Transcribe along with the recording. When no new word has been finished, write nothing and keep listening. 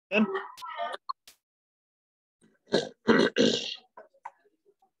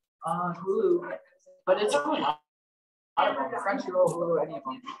Hulu, but it's really not Crunchyroll, Hulu, any of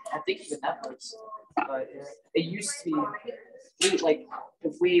them. I think even Netflix. But it used to be like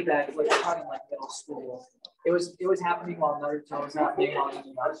way back, like I'm talking like middle school. It was happening while Naruto was happening, while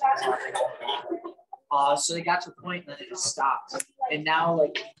Naruto was happening. So they got to the point that it just stopped, and now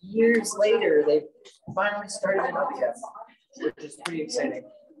like years later, they finally started it up again, which is pretty exciting.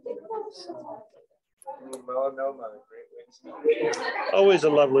 Melanoma, great way to start. Always a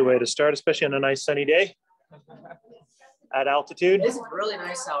lovely way to start, especially on a nice sunny day at altitude. It's really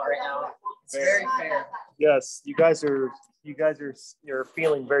nice out right now. It's very fair. Yes, you're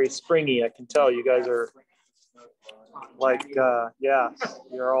feeling very springy. I can tell you guys are like, yeah,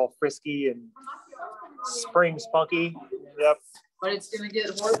 you're all frisky and spring spunky. Yep. But it's gonna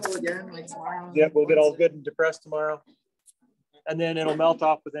get horrible again like tomorrow. Yep, we'll get all good and depressed tomorrow. And then it'll melt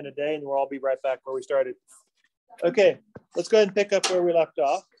off within a day and we'll all be right back where we started. Okay, let's go ahead and pick up where we left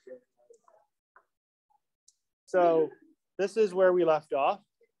off. So this is where we left off,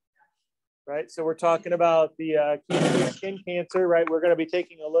 right? So we're talking about the skin cancer, right? We're going to be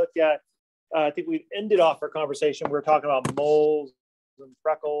taking a look at, I think we ended off our conversation. We're talking about moles and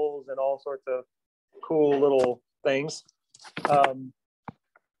freckles and all sorts of cool little things.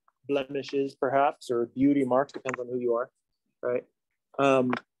 Blemishes, perhaps, or beauty marks, depends on who you are, right?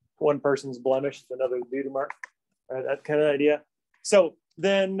 One person's blemish is another beauty mark, right? That kind of idea. So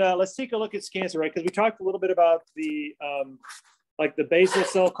then let's take a look at cancer, right? Because we talked a little bit about the like the basal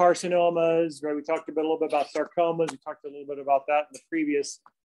cell carcinomas, right? We talked a little bit about sarcomas. We talked a little bit about that in the previous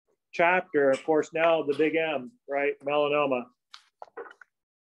chapter. Of course, now the big M, right? Melanoma.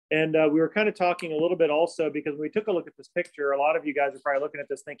 And we were kind of talking a little bit also because when we took a look at this picture, a lot of you guys are probably looking at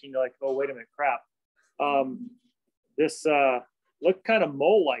this thinking like, oh, wait a minute, crap. This looked kind of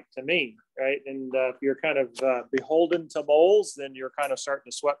mole-like to me, right? And if you're kind of beholden to moles, then you're kind of starting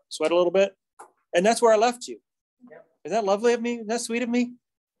to sweat a little bit. And that's where I left you. Yep. Is that lovely of me? Is that sweet of me?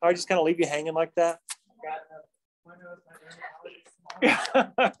 Or I just kind of leave you hanging like that?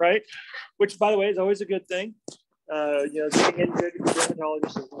 Right? Which, by the way, is always a good thing. You know, seeing in good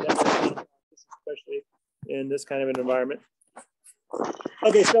dermatologists is never, especially in this kind of an environment.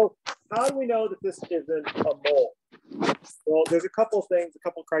 Okay, so how do we know that this isn't a mole? Well, there's a couple things, a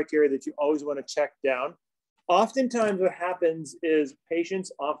couple criteria that you always want to check down. Oftentimes what happens is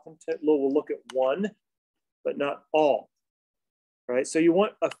patients often will look at one, but not all, right? So you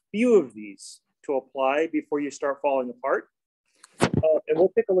want a few of these to apply before you start falling apart. And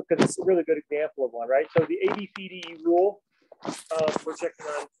we'll take a look at this really good example of one, right? So the ABCDE rule, we're checking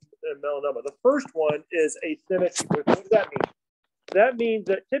on melanoma. The first one is asymmetry. What does that mean? That means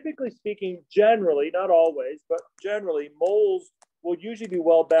that typically speaking, generally, not always, but generally, moles will usually be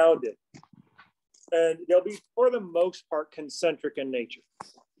well bounded. And they'll be, for the most part, concentric in nature,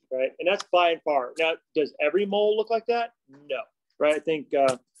 right? And that's by and far. Now, does every mole look like that? No, right? I think,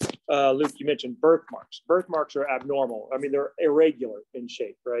 Luke, you mentioned birthmarks. Birthmarks are abnormal. I mean, they're irregular in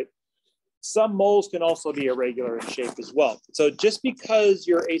shape, right? Some moles can also be irregular in shape as well. So just because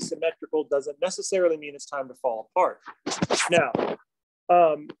you're asymmetrical doesn't necessarily mean it's time to fall apart. Now,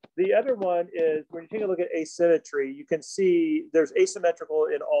 the other one is when you take a look at asymmetry, you can see there's asymmetrical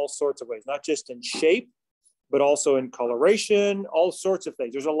in all sorts of ways, not just in shape, but also in coloration, all sorts of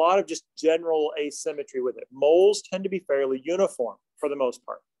things. There's a lot of just general asymmetry with it. Moles tend to be fairly uniform for the most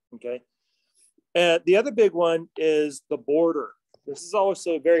part, okay? And the other big one is the border. This is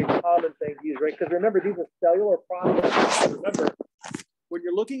also a very common thing to use, right? Because remember, these are cellular processes. Remember, when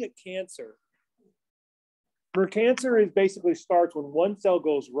you're looking at cancer, cancer is basically starts when one cell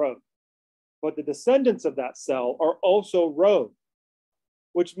goes rogue, but the descendants of that cell are also rogue,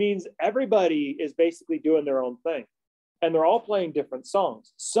 which means everybody is basically doing their own thing. And they're all playing different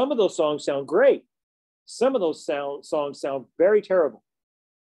songs. Some of those songs sound great. Some of those songs sound very terrible.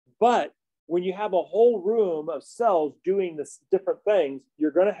 But when you have a whole room of cells doing this different things,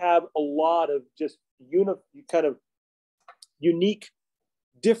 you're going to have a lot of just kind of unique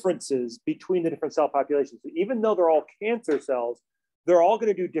differences between the different cell populations. So even though they're all cancer cells, they're all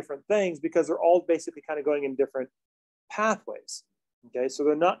going to do different things because they're all basically kind of going in different pathways. Okay, so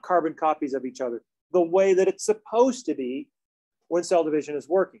they're not carbon copies of each other the way that it's supposed to be when cell division is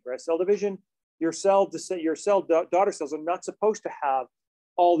working, right? Cell division, your cell daughter cells are not supposed to have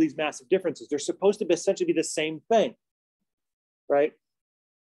all these massive differences. They're supposed to essentially be the same thing, right?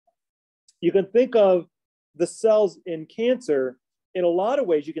 You can think of the cells in cancer, in a lot of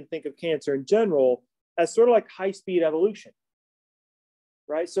ways, you can think of cancer in general as sort of like high-speed evolution,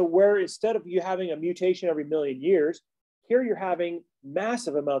 right? So where instead of you having a mutation every million years, Here you're having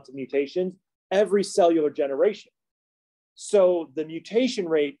massive amounts of mutations every cellular generation. So the mutation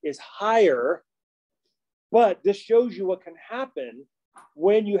rate is higher, but this shows you what can happen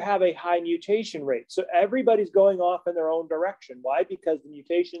when you have a high mutation rate. So everybody's going off in their own direction. Why? Because the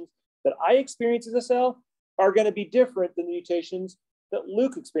mutations that I experience as a cell are going to be different than the mutations that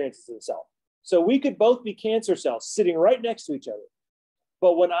Luke experiences as a cell. So we could both be cancer cells sitting right next to each other.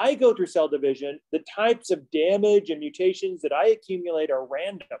 But when I go through cell division, the types of damage and mutations that I accumulate are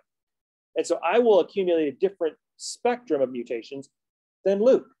random. And so I will accumulate a different spectrum of mutations than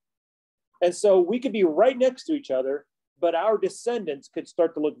Luke. And so we could be right next to each other, but our descendants could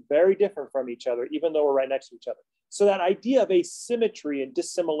start to look very different from each other, even though we're right next to each other. So that idea of asymmetry and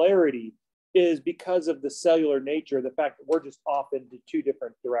dissimilarity is because of the cellular nature, the fact that we're just off into two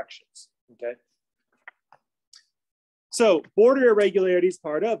different directions, okay? So border irregularity is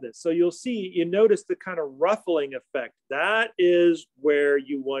part of this. So you'll see, you notice the kind of ruffling effect. That is where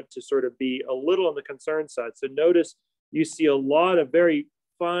you want to sort of be a little on the concern side. So notice you see a lot of very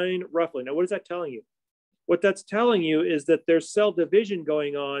fine ruffling. Now, what is that telling you? What that's telling you is that there's cell division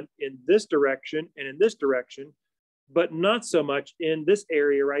going on in this direction and in this direction, but not so much in this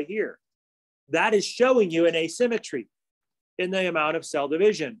area right here. That is showing you an asymmetry in the amount of cell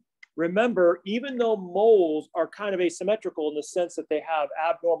division. Remember, even though moles are kind of asymmetrical in the sense that they have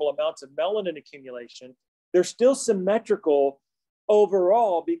abnormal amounts of melanin accumulation, they're still symmetrical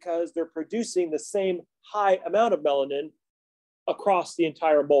overall because they're producing the same high amount of melanin across the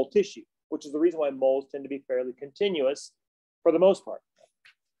entire mole tissue, which is the reason why moles tend to be fairly continuous for the most part.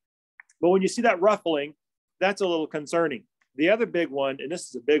 But when you see that ruffling, that's a little concerning. The other big one, and this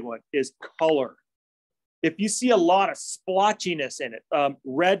is a big one, is color. If you see a lot of splotchiness in it,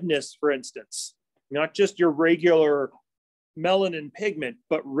 redness, for instance, not just your regular melanin pigment,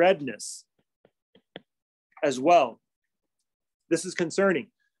 but redness as well, this is concerning.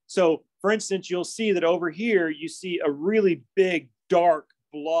 So, for instance, you'll see that over here, you see a really big, dark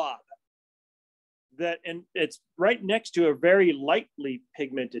blob and it's right next to a very lightly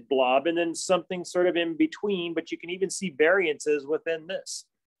pigmented blob, and then something sort of in between, but you can even see variances within this.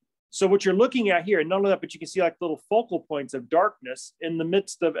 So what you're looking at here, and not only that, but you can see like little focal points of darkness in the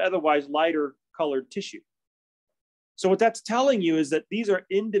midst of otherwise lighter colored tissue. So what that's telling you is that these are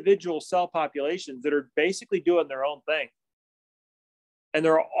individual cell populations that are basically doing their own thing. And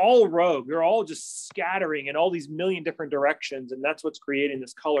they're all rogue. They're all just scattering in all these million different directions. And that's what's creating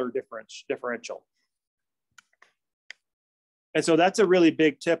this color differential. And so that's a really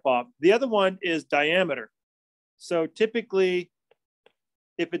big tip off. The other one is diameter. So typically,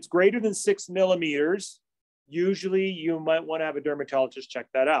 if it's greater than 6 millimeters, usually you might want to have a dermatologist check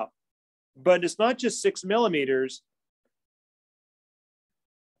that out. But it's not just 6 millimeters,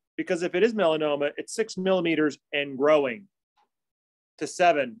 because if it is melanoma, it's 6 millimeters and growing to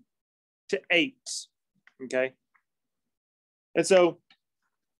 7 to 8, okay? And so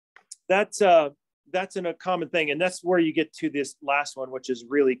that's a common thing, and that's where you get to this last one, which is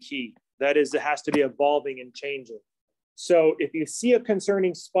really key. That is, it has to be evolving and changing. So if you see a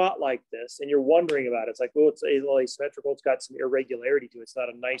concerning spot like this and you're wondering about it, it's like, well, it's a little asymmetrical, it's got some irregularity to it. It's not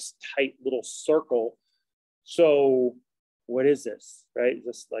a nice, tight little circle. So what is this, right? Is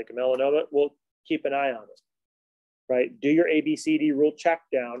this like a melanoma? Well, keep an eye on it, right? Do your ABCD rule check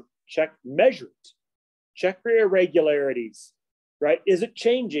down, measure it, check for irregularities, right? Is it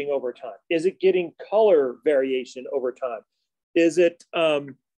changing over time? Is it getting color variation over time? Is it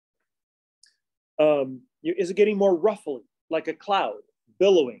getting more ruffly, like a cloud,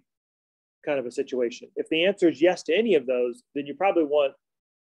 billowing kind of a situation? If the answer is yes to any of those, then you probably want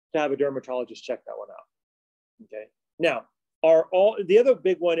to have a dermatologist check that one out, okay? Now, the other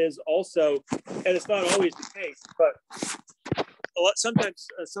big one is also, and it's not always the case, but sometimes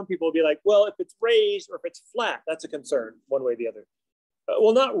some people will be like, well, if it's raised or if it's flat, that's a concern one way or the other.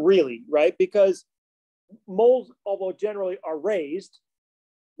 Well, not really, right? Because moles, although generally are raised,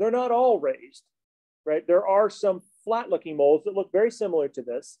 they're not all raised, right? There are some flat-looking moles that look very similar to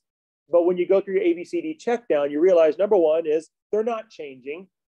this, but when you go through your ABCD check down, you realize number one is they're not changing,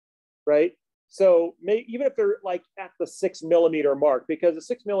 right? So even if they're like at the 6 millimeter mark, because the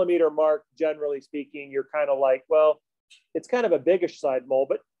 6 millimeter mark, generally speaking, you're kind of like, well, it's kind of a biggish side mole,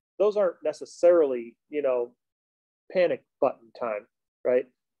 but those aren't necessarily, panic button time, right?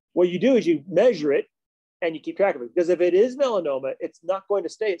 What you do is you measure it and you keep track of it, because if it is melanoma, it's not going to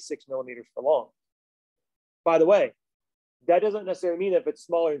stay at 6 millimeters for long. By the way, that doesn't necessarily mean that if it's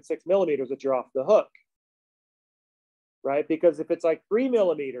smaller than 6 millimeters that you're off the hook, right? Because if it's like 3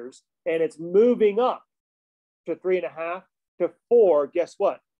 millimeters and it's moving up to 3.5 to 4, guess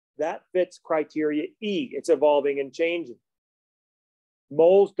what? That fits criteria E. It's evolving and changing.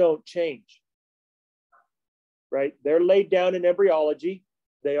 Moles don't change, right? They're laid down in embryology.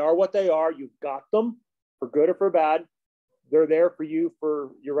 They are what they are. You've got them for good or for bad. They're there for you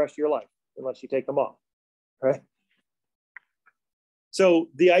for your rest of your life, unless you take them off, right? So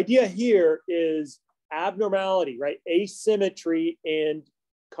the idea here is abnormality, right? Asymmetry and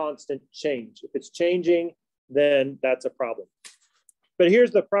constant change. If it's changing, then that's a problem. But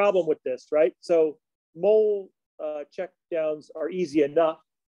here's the problem with this, right? So mole checkdowns are easy enough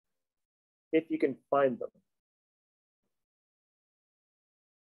if you can find them.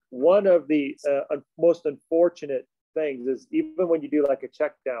 One of the most unfortunate things is even when you do like a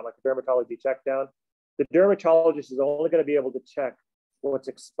check down, like a dermatology check down, the dermatologist is only going to be able to check what's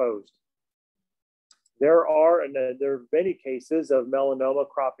exposed. There are, and there have many cases of melanoma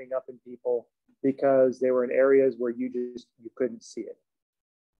cropping up in people because they were in areas where you couldn't see it.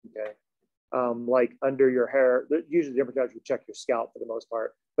 Okay, like under your hair. Usually, the dermatologist would check your scalp for the most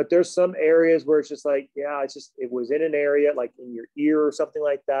part, but there's some areas where it's just like, yeah, it was in an area like in your ear or something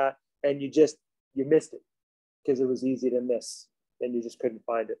like that, and you missed it because it was easy to miss, and you just couldn't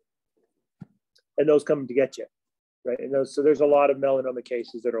find it. And those come to get you, right? And so there's a lot of melanoma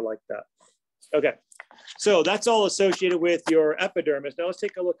cases that are like that. Okay, so that's all associated with your epidermis. Now let's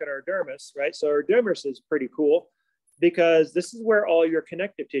take a look at our dermis, right? So our dermis is pretty cool because this is where all your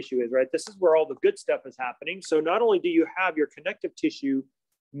connective tissue is, right? This is where all the good stuff is happening. So not only do you have your connective tissue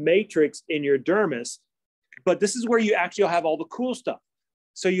matrix in your dermis, but this is where you actually have all the cool stuff.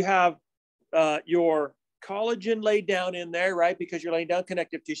 So you have your collagen laid down in there, right? Because you're laying down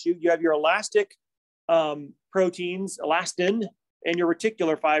connective tissue. You have your elastic proteins, elastin, and your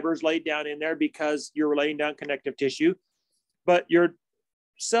reticular fibers laid down in there because you're laying down connective tissue. But your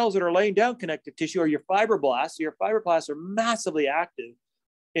cells that are laying down connective tissue are your fibroblasts. Your fibroblasts are massively active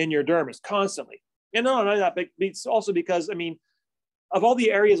in your dermis constantly. And not only that, but it's also because, I mean, of all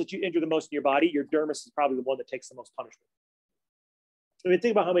the areas that you injure the most in your body, your dermis is probably the one that takes the most punishment. I mean,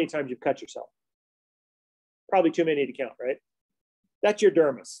 think about how many times you've cut yourself. Probably too many to count, right? That's your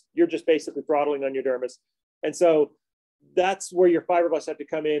dermis. You're just basically throttling on your dermis. And so that's where your fibroblasts have to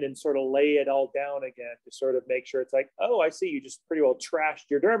come in and sort of lay it all down again to sort of make sure it's like, oh, I see, you just pretty well trashed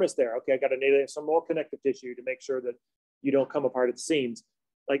your dermis there. Okay, I got to nail some more connective tissue to make sure that you don't come apart at the seams,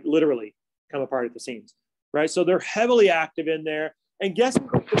 like literally come apart at the seams, right? So they're heavily active in there. And guess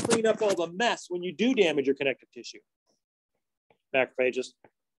who's to clean up all the mess when you do damage your connective tissue? Macrophages.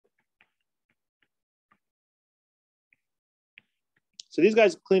 So these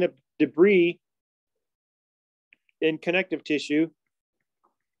guys clean up debris in connective tissue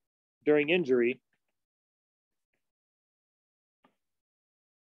during injury,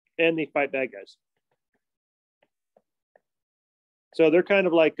 and they fight bad guys. So they're kind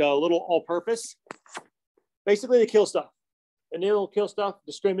of like a little all-purpose. Basically, they kill stuff, and they'll kill stuff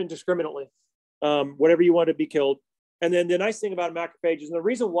indiscriminately, whatever you want to be killed. And then the nice thing about macrophages, and the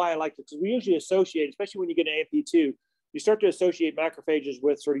reason why I like it, because we usually associate, especially when you get an AMP2, you start to associate macrophages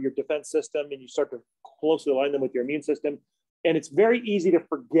with sort of your defense system, and you start to closely align them with your immune system. And it's very easy to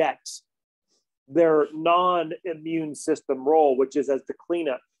forget their non-immune system role, which is as the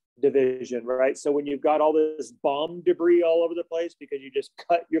cleanup division, right? So when you've got all this bomb debris all over the place because you just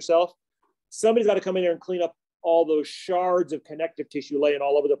cut yourself, somebody's got to come in there and clean up all those shards of connective tissue laying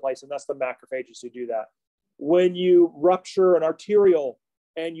all over the place. And that's the macrophages who do that. When you rupture an arteriole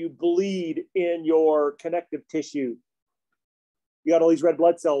and you bleed in your connective tissue, you got all these red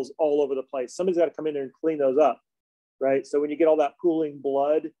blood cells all over the place. Somebody's got to come in there and clean those up, right? So when you get all that pooling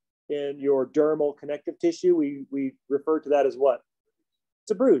blood in your dermal connective tissue, we refer to that as what?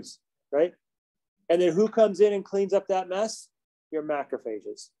 It's a bruise, right? And then who comes in and cleans up that mess? Your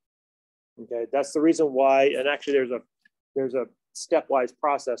macrophages. Okay, that's the reason why. And actually, there's a stepwise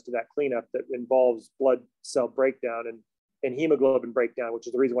process to that cleanup that involves blood cell breakdown and hemoglobin breakdown, which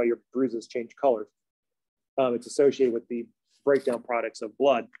is the reason why your bruises change colors. It's associated with the breakdown products of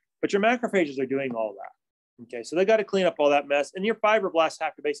blood, but your macrophages are doing all that. Okay, so they got to clean up all that mess, and your fibroblasts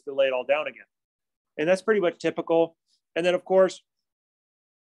have to basically lay it all down again. And that's pretty much typical. And then, of course,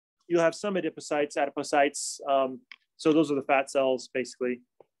 you'll have some adipocytes. So those are the fat cells, basically.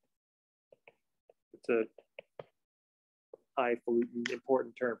 It's a highfalutin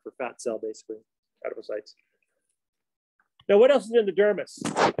important term for fat cell, basically, adipocytes. Now, what else is in the dermis?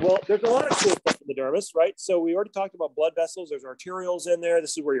 Well, there's a lot of cool stuff in the dermis, right? So we already talked about blood vessels. There's arterioles in there.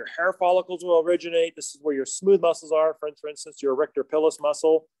 This is where your hair follicles will originate. This is where your smooth muscles are. For instance, your erector pilus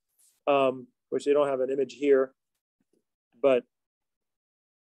muscle, which they don't have an image here, but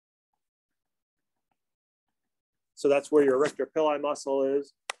so that's where your erector pili muscle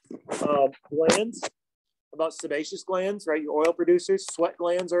is. Glands, about sebaceous glands, right? Your oil producers, sweat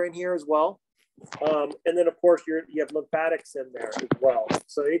glands are in here as well. And then, of course, you have lymphatics in there as well.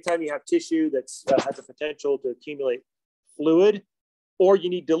 So anytime you have tissue that has a potential to accumulate fluid, or you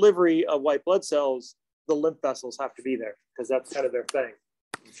need delivery of white blood cells, the lymph vessels have to be there because that's kind of their thing.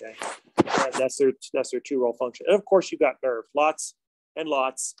 Okay, that's their two-role function. And of course, you've got nerves, lots and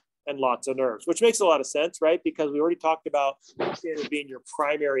lots and lots of nerves, which makes a lot of sense, right? Because we already talked about skin as being your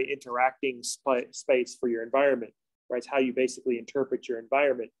primary interacting space for your environment, right? It's how you basically interpret your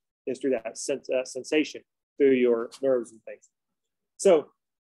environment is through that sensation through your nerves and things. So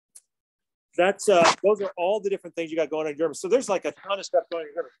that's those are all the different things you got going on in your dermis. So there's like a ton of stuff going on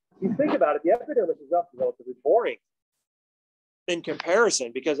in your dermis. You think about it, the epidermis is relatively boring in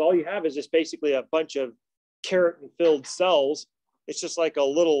comparison because all you have is just basically a bunch of keratin-filled cells. It's just like a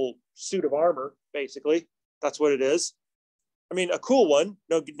little suit of armor, basically. That's what it is. I mean, a cool one,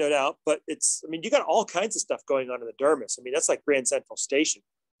 no doubt, but it's, I mean, you got all kinds of stuff going on in the dermis. I mean, that's like Grand Central Station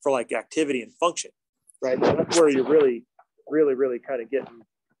for like activity and function, right? That's where you're really kind of getting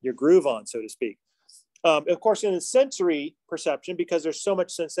your groove on, so to speak. Of course, in the sensory perception, because there's so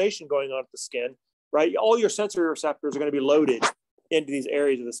much sensation going on with the skin, right? All your sensory receptors are going to be loaded into these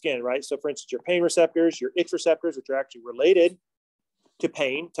areas of the skin, right? So for instance, your pain receptors, your itch receptors, which are actually related to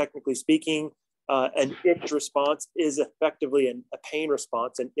pain, technically speaking, an itch response is effectively a pain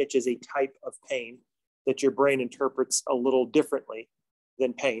response. An itch is a type of pain that your brain interprets a little differently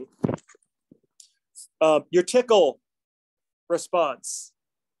than pain. Your tickle response.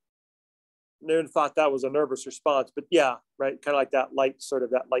 Never thought that was a nervous response, but yeah, right, kind of like that light, sort of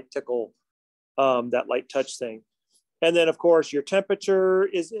that light tickle, that light touch thing. And then, of course, your temperature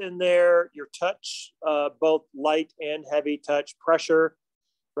is in there, your touch, both light and heavy touch, pressure,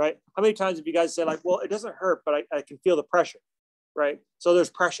 right? How many times have you guys said like, well, it doesn't hurt, but I can feel the pressure, right? So there's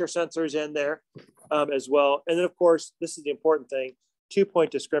pressure sensors in there as well. And then, of course, this is the important thing,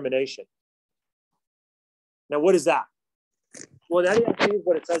 2-point discrimination. Now, what is that? Well, that is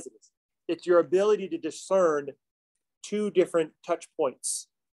what it says it is. It's your ability to discern 2 different touch points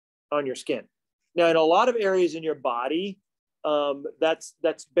on your skin. Now, in a lot of areas in your body,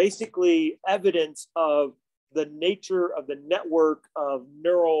 that's basically evidence of the nature of the network of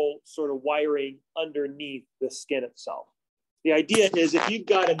neural sort of wiring underneath the skin itself. The idea is if you've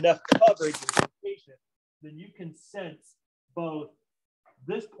got enough coverage and sensation, then you can sense both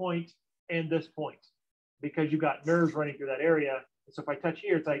this point and this point because you've got nerves running through that area. So if I touch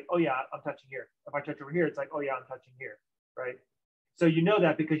here, it's like, oh yeah, I'm touching here. If I touch over here, it's like, oh yeah, I'm touching here, right? So you know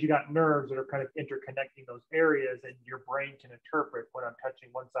that because you got nerves that are kind of interconnecting those areas and your brain can interpret when I'm touching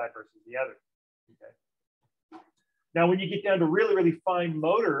one side versus the other, okay? Now, when you get down to really fine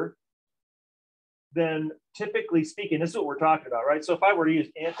motor, then typically speaking, this is what we're talking about, right? So if I were to use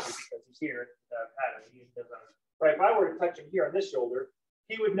Anthony because he's here, right? If I were to touch him here on this shoulder,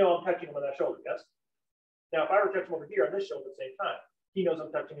 he would know I'm touching him on that shoulder, yes? Now, if I were to touch him over here on this shoulder at the same time, he knows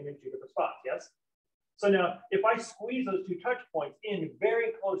I'm touching him in 2 different spots, yes? So now, if I squeeze those 2 touch points in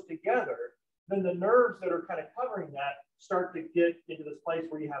very close together, then the nerves that are kind of covering that start to get into this place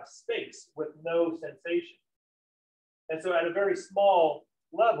where you have space with no sensation. And so at a very small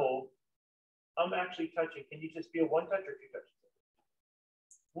level, I'm actually touching. Can you just feel 1 touch or 2 touches?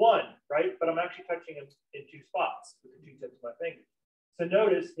 1, right? But I'm actually touching him in 2 spots with the 2 tips of my fingers. So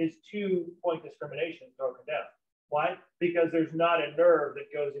notice his 2-point discrimination is broken down. Why? Because there's not a nerve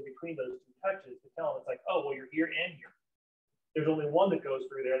that goes in between those 2 touches to tell him it's like, oh, well, you're here and here. There's only one that goes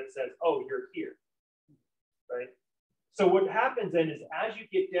through there that says, oh, you're here, right? So what happens then is as you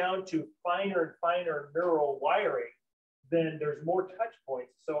get down to finer and finer neural wiring, then there's more touch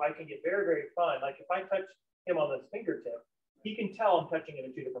points. So I can get very fine. Like if I touch him on this fingertip, he can tell I'm touching him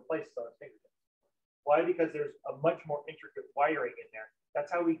in 2 different places on his fingertip. Why? Because there's a much more intricate wiring in there.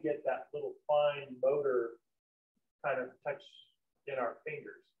 That's how we get that little fine motor kind of touch in our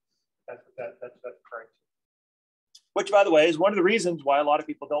fingers. That's what that's referring to. Which, by the way, is one of the reasons why a lot of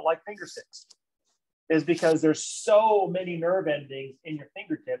people don't like finger sticks, is because there's so many nerve endings in your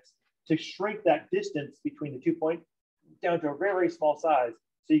fingertips to shrink that distance between the 2 points down to a very small size,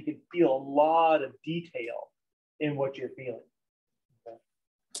 so you can feel a lot of detail in what you're feeling. Okay.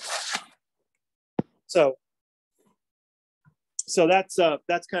 So that's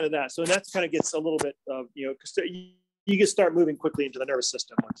kind of that. So that's kind of gets a little bit of, you know, you can start moving quickly into the nervous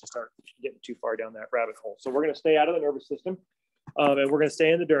system once you start getting too far down that rabbit hole. So we're going to stay out of the nervous system, and we're going to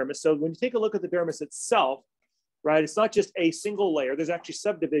stay in the dermis. So when you take a look at the dermis itself, right, it's not just a single layer. There's actually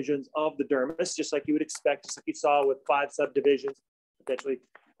subdivisions of the dermis, just like you would expect, just like you saw with 5 subdivisions potentially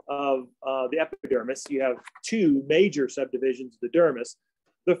of the epidermis. You have 2 major subdivisions of the dermis.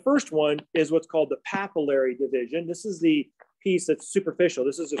 The first one is what's called the papillary division. This is the piece that's superficial.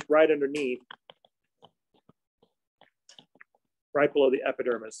 This is just right underneath, right below the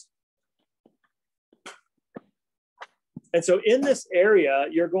epidermis. And so in this area,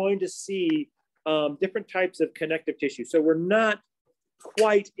 you're going to see different types of connective tissue. So we're not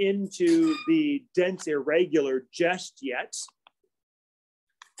quite into the dense irregular just yet.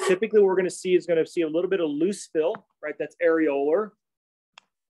 Typically, what we're going to see is going to see a little bit of loose fill, right? That's areolar.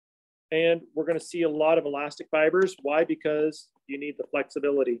 And we're going to see a lot of elastic fibers. Why? Because you need the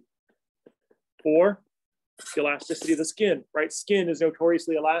flexibility or the elasticity of the skin, right? Skin is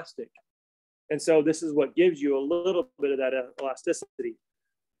notoriously elastic. And so this is what gives you a little bit of that elasticity.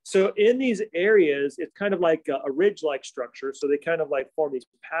 So in these areas, it's kind of like a ridge-like structure. So they kind of like form these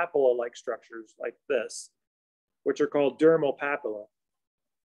papilla-like structures like this, which are called dermal papilla.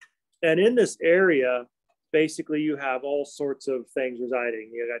 And in this area, basically you have all sorts of things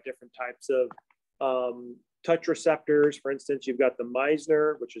residing. You got different types of touch receptors. For instance, you've got the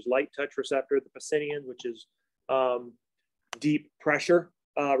Meissner, which is light touch receptor, the Pacinian, which is deep pressure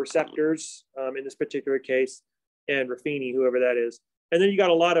receptors in this particular case, and Ruffini, whoever that is. And then you got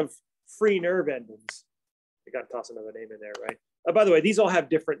a lot of free nerve endings. I got to toss another name in there, right? By the way, these all have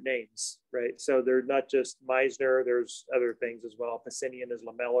different names, right? So they're not just Meissner, there's other things as well. Pacinian is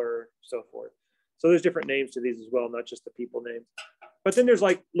lamellar, so forth. So there's different names to these as well, not just the people names. But then there's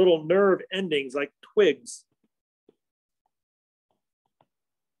like little nerve endings, like twigs.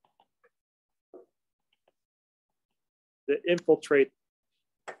 That infiltrate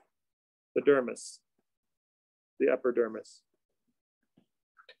the dermis, the upper dermis.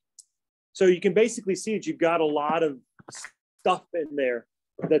 So you can basically see that you've got a lot of stuff in there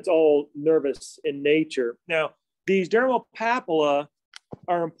that's all nervous in nature. Now, these dermal papilla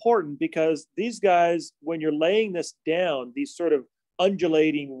are important because these guys, when you're laying this down, these sort of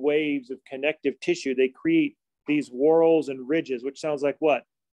undulating waves of connective tissue, they create these whorls and ridges, which sounds like what?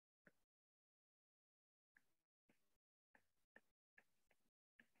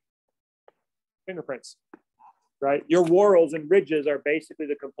 Fingerprints, right? Your whorls and ridges are basically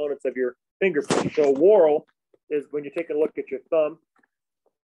the components of your fingerprint. So a whorl is when you take a look at your thumb,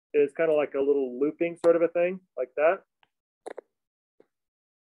 is kind of like a little looping sort of a thing, like that.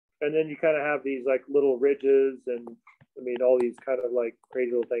 And then you kind of have these like little ridges and I mean, all these kind of like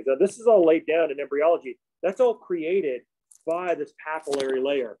crazy little things. Now, this is all laid down in embryology. That's all created by this papillary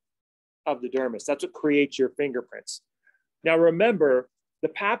layer of the dermis. That's what creates your fingerprints. Now, remember, the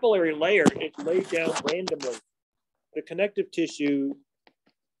papillary layer is laid down randomly. The connective tissue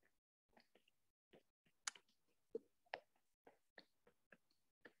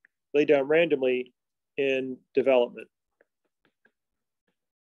laid down randomly in development.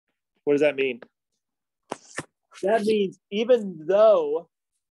 What does that mean? That means even though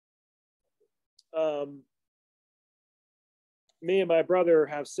me and my brother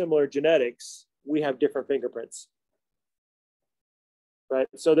have similar genetics, we have different fingerprints. Right?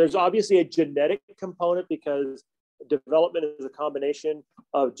 So there's obviously a genetic component because development is a combination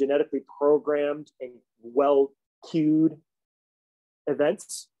of genetically programmed and well-cued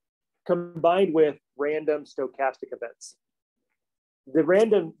events combined with random stochastic events.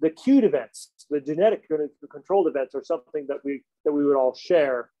 The cued events, the genetic controlled events are something that we would all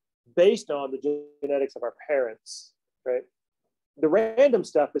share based on the genetics of our parents, right? The random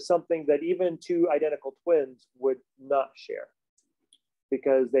stuff is something that even two identical twins would not share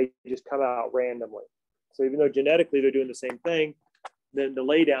because they just come out randomly. So even though genetically they're doing the same thing, then the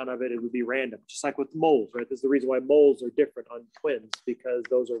laydown of it would be random, just like with moles, right? This is the reason why moles are different on twins because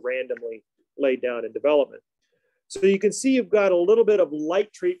those are randomly laid down in development. So you can see you've got a little bit of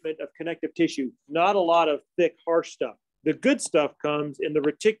light treatment of connective tissue, not a lot of thick, harsh stuff. The good stuff comes in the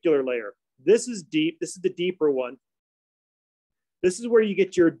reticular layer. This is deep. This is the deeper one. This is where you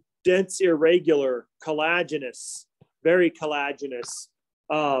get your dense, irregular, collagenous, very collagenous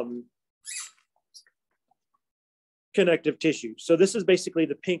connective tissue. So this is basically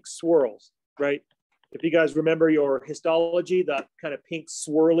the pink swirls, right? If you guys remember your histology, that kind of pink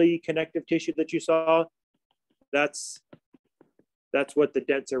swirly connective tissue that you saw, that's what the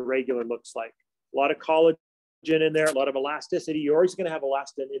dense irregular looks like. A lot of collagen in there, a lot of elasticity. You're always going to have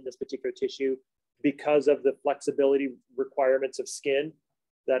elastin in this particular tissue because of the flexibility requirements of skin,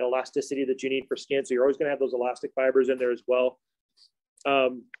 that elasticity that you need for skin. So you're always going to have those elastic fibers in there as well.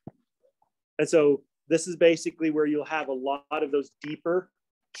 And so this is basically where you'll have a lot of those deeper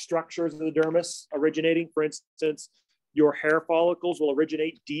structures of the dermis originating. For instance, your hair follicles will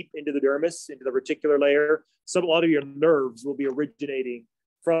originate deep into the dermis, into the reticular layer. A lot of your nerves will be originating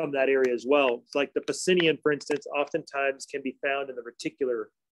from that area as well. It's like the Pacinian, for instance, oftentimes can be found in the reticular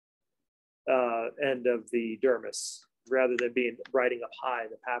end of the dermis rather than being riding up high,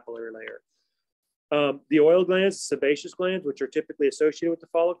 the papillary layer. The oil glands, sebaceous glands, which are typically associated with the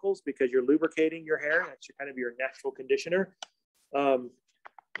follicles because you're lubricating your hair. That's kind of your natural conditioner.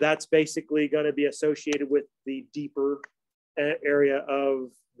 That's basically going to be associated with the deeper area of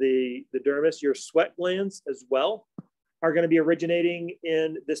the dermis. Your sweat glands as well are going to be originating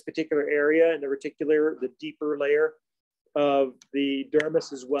in this particular area, in the reticular, the deeper layer of the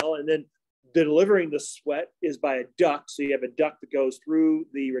dermis as well. And then delivering the sweat is by a duct. So you have a duct that goes through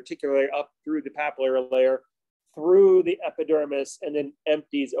the reticular layer, up through the papillary layer, through the epidermis, and then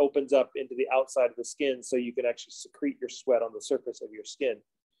empties, opens up into the outside of the skin so you can actually secrete your sweat on the surface of your skin.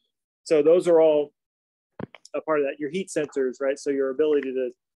 So those are all a part of that. Your heat sensors, right? So your ability to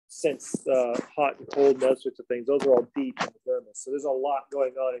sense hot and cold and those sorts of things, those are all deep in the dermis. So there's a lot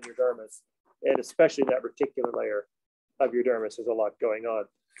going on in your dermis, and especially that reticular layer of your dermis, there's a lot going on.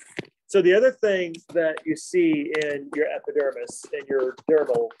 So the other thing that you see in your epidermis and your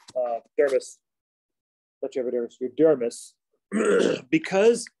dermal dermis, not your epidermis, your dermis,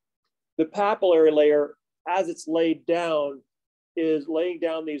 because the papillary layer, as it's laid down, is laying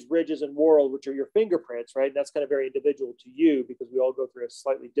down these ridges and whorls, which are your fingerprints, right? And that's kind of very individual to you because we all go through a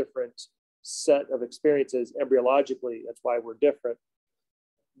slightly different set of experiences embryologically. That's why we're different.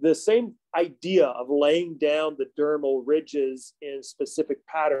 The same idea of laying down the dermal ridges in specific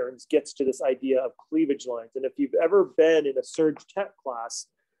patterns gets to this idea of cleavage lines. And if you've ever been in a surg tech class,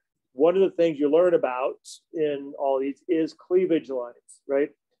 one of the things you learn about in all these is cleavage lines, right?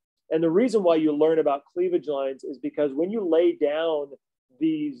 And the reason why you learn about cleavage lines is because when you lay down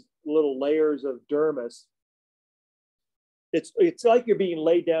these little layers of dermis, it's like you're being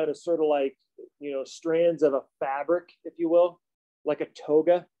laid down as sort of like, you know, strands of a fabric, if you will, like a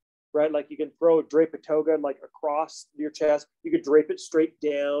toga, right? Like you can drape a toga like across your chest. You could drape it straight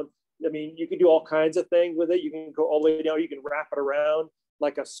down. I mean, you can do all kinds of things with it. You can go all the way down. You can wrap it around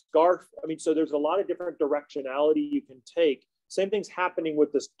like a scarf. I mean, so there's a lot of different directionality you can take. Same thing's happening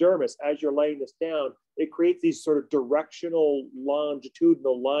with this dermis. As you're laying this down, it creates these sort of directional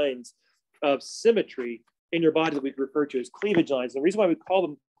longitudinal lines of symmetry in your body that we refer to as cleavage lines. The reason why we call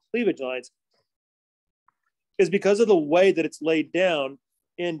them cleavage lines is because of the way that it's laid down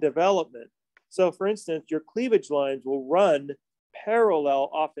in development. So for instance, your cleavage lines will run parallel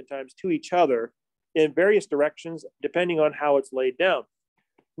oftentimes to each other in various directions, depending on how it's laid down.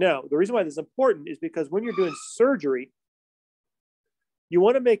 Now, the reason why this is important is because when you're doing surgery, you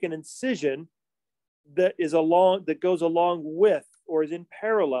want to make an incision that goes along with or is in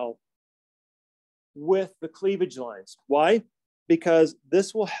parallel with the cleavage lines. Why? Because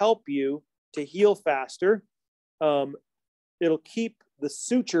this will help you to heal faster. It'll keep the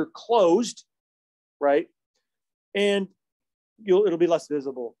suture closed, right? And it'll be less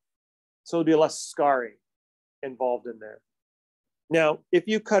visible. So there'll be less scarring involved in there. Now, if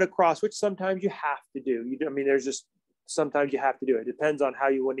you cut across, which sometimes you have to do, sometimes you have to do it. It depends on how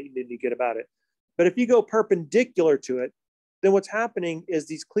you want to get about it. But if you go perpendicular to it, then what's happening is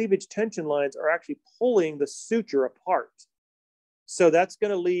these cleavage tension lines are actually pulling the suture apart. So that's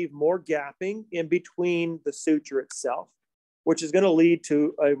going to leave more gapping in between the suture itself, which is going to lead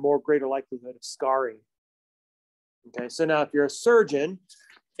to a greater likelihood of scarring. Okay, so now if you're a surgeon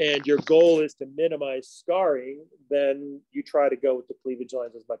and your goal is to minimize scarring, then you try to go with the cleavage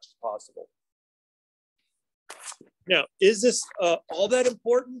lines as much as possible. Now, is this all that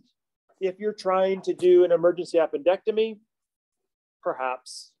important if you're trying to do an emergency appendectomy?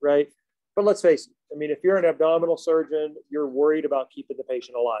 Perhaps, right? But let's face it. I mean, if you're an abdominal surgeon, you're worried about keeping the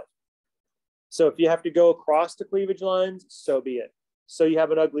patient alive. So if you have to go across the cleavage lines, so be it. So you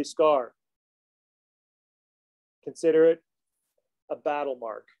have an ugly scar. Consider it a battle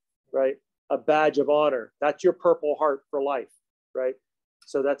mark, right? A badge of honor. That's your Purple Heart for life, right?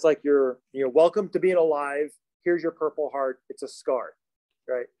 So that's like you're welcome to being alive. Here's your Purple Heart. It's a scar,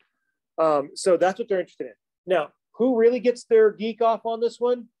 right? So that's what they're interested in. Now, who really gets their geek off on this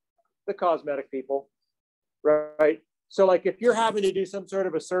one? The cosmetic people, right? So like if you're having to do some sort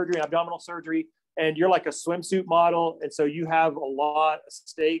of a surgery, abdominal surgery, and you're like a swimsuit model, and so you have a lot at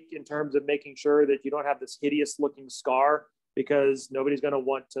stake in terms of making sure that you don't have this hideous looking scar because nobody's going to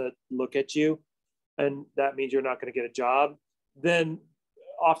want to look at you, and that means you're not going to get a job, then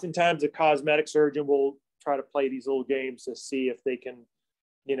oftentimes a cosmetic surgeon will try to play these little games to see if they can,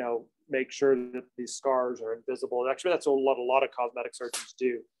 make sure that these scars are invisible. And actually, that's what a lot of cosmetic surgeons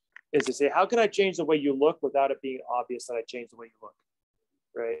do, is to say, how can I change the way you look without it being obvious that I changed the way you look,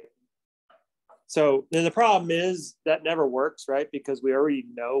 right? So then the problem is that never works, right? Because we already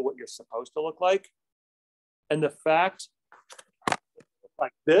know what you're supposed to look like. And the fact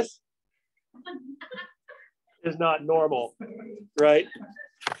like this is not normal, right?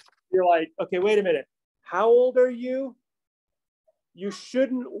 You're like, okay, wait a minute. How old are you? You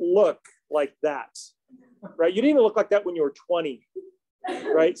shouldn't look like that, right? You didn't even look like that when you were 20,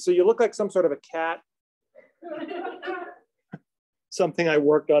 right? So you look like some sort of a cat. Something I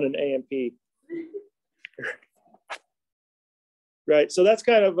worked on in AMP. Right. So that's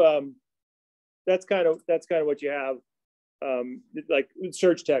kind of what you have. Like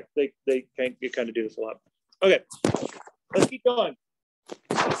Surge Tech, they kind of do this a lot. Okay, let's keep going.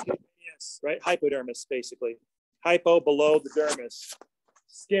 Yes, right. Hypodermis, basically. Hypo, below the dermis.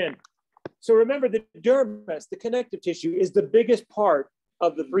 Skin. So remember, the dermis, the connective tissue, is the biggest part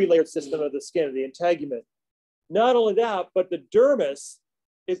of the three-layered system of the skin, the integument. Not only that, but the dermis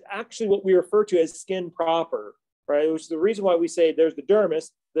is actually what we refer to as skin proper, right? Which is the reason why we say there's the dermis,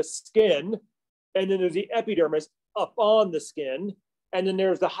 the skin, and then there's the epidermis up on the skin, and then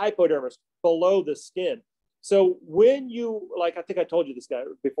there's the hypodermis below the skin. So when you, like, I think I told you this guy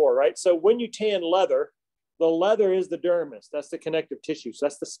before, right? So when you tan leather, the leather is the dermis. That's the connective tissue. So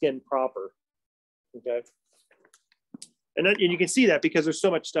that's the skin proper, okay? And you can see that because there's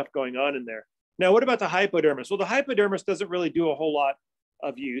so much stuff going on in there. Now, what about the hypodermis? Well, the hypodermis doesn't really do a whole lot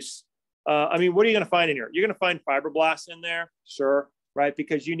of use. I mean, what are you going to find in here? You're going to find fibroblasts in there, sure, right?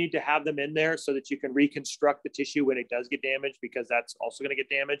 Because you need to have them in there so that you can reconstruct the tissue when it does get damaged, because that's also going to get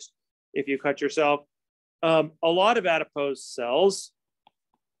damaged if you cut yourself. A lot of adipose cells,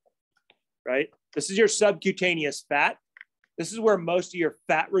 right? This is your subcutaneous fat. This is where most of your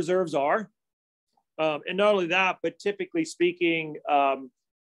fat reserves are. And not only that, but typically speaking,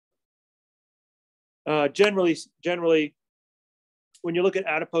 generally, when you look at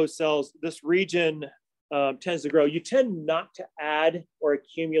adipose cells, this region tends to grow. You tend not to add or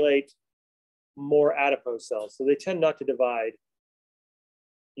accumulate more adipose cells. So they tend not to divide.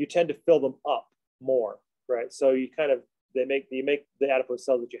 You tend to fill them up more, right? So you make the adipose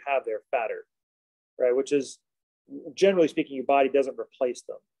cells that you have there fatter, right? Which is, generally speaking, your body doesn't replace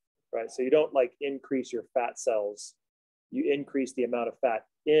them, right? So you don't like increase your fat cells. You increase the amount of fat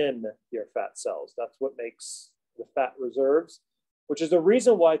in your fat cells. That's what makes the fat reserves, which is the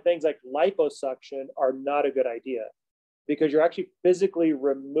reason why things like liposuction are not a good idea, because you're actually physically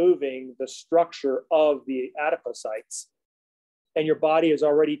removing the structure of the adipocytes, and your body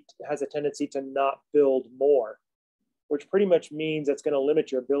has a tendency to not build more, which pretty much means it's going to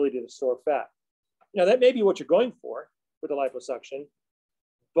limit your ability to store fat. Now, that may be what you're going for with the liposuction,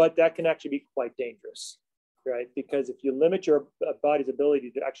 but that can actually be quite dangerous, right? Because if you limit your body's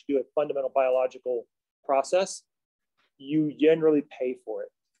ability to actually do a fundamental biological process, you generally pay for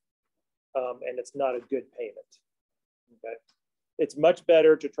it. And it's not a good payment, okay? It's much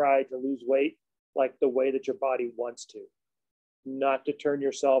better to try to lose weight like the way that your body wants to, not to turn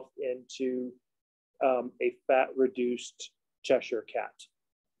yourself into a fat-reduced Cheshire cat.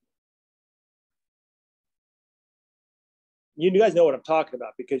 You guys know what I'm talking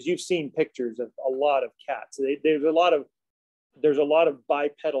about because you've seen pictures of a lot of cats. There's a lot of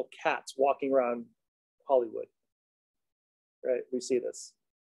bipedal cats walking around Hollywood, right? We see this.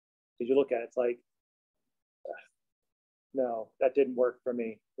 Because you look at it, it's like, no, that didn't work for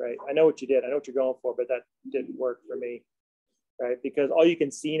me, right? I know what you did. I know what you're going for, but that didn't work for me, right? Because all you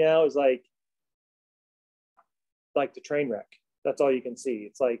can see now is like the train wreck. That's all you can see.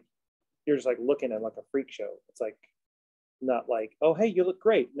 It's like, you're just like looking at like a freak show. It's like, not like, oh, hey, you look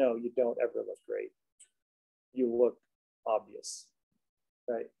great. No, you don't ever look great. You look obvious,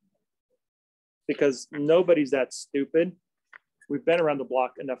 right? Because nobody's that stupid. We've been around the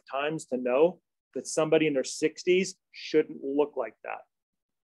block enough times to know that somebody in their 60s shouldn't look like that.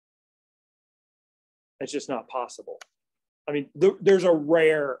 It's just not possible. I mean, there's a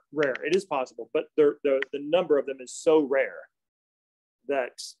rare, it is possible, but the number of them is so rare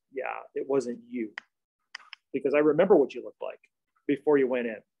that, yeah, it wasn't you. Because I remember what you looked like before you went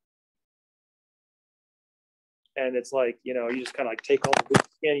in. And it's like, you know, you just kind of like take all the good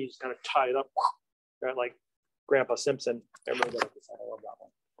skin, you just kind of tie it up, right? Like Grandpa Simpson. I remember that episode. I love that one.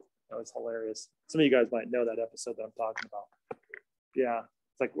 That was hilarious. Some of you guys might know that episode that I'm talking about. Yeah.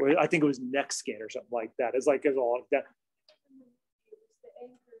 It's like, I think it was neck skin or something like that. It's like, it's all like that.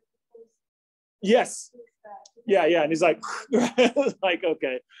 Yes. Yeah. And he's like, like,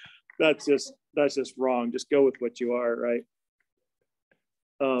 okay, that's just wrong. Just go with what you are, right?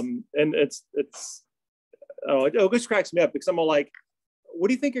 And it's this cracks me up because I'm all like, what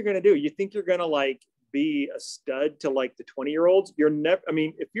do you think you're gonna do? You think you're gonna like be a stud to like the 20-year-olds? You're never. I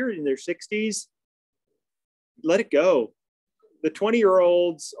mean, if you're in their 60s, let it go. The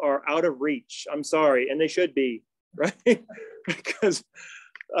 20-year-olds are out of reach. I'm sorry. And they should be, right? Because,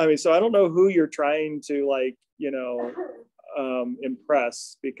 I mean, so I don't know who you're trying to like, you know,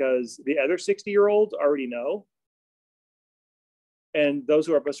 impress, because the other 60-year-olds already know. And those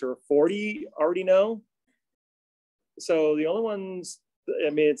who are 40 already know. So the only ones, I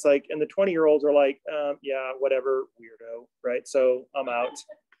mean, it's like, and the 20-year-olds are like, yeah, whatever, weirdo, right? So I'm out.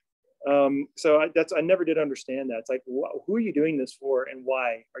 So I never did understand that. It's like, who are you doing this for, and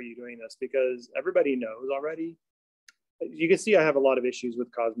why are you doing this? Because everybody knows already. You can see I have a lot of issues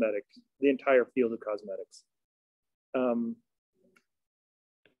with cosmetics, the entire field of cosmetics.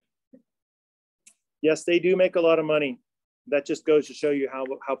 Yes, they do make a lot of money. That just goes to show you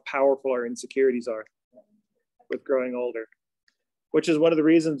how powerful our insecurities are with growing older, which is one of the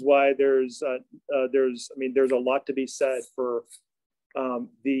reasons why there's a lot to be said for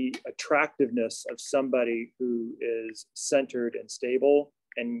the attractiveness of somebody who is centered and stable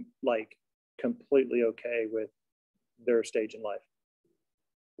and like completely okay with their stage in life.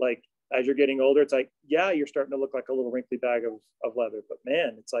 Like as you're getting older, it's like, yeah, you're starting to look like a little wrinkly bag of leather, but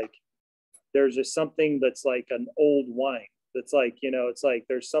man, it's like, there's just something that's like an old wine. That's like, you know, it's like,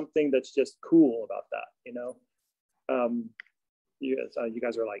 there's something that's just cool about that, you know? You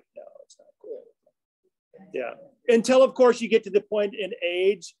guys are like, no, it's not cool. Yeah. Until of course you get to the point in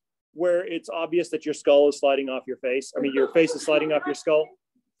age where it's obvious that your skull is sliding off your face. I mean, your face is sliding off your skull,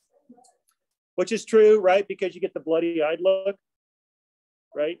 which is true, right? Because you get the bloody-eyed look,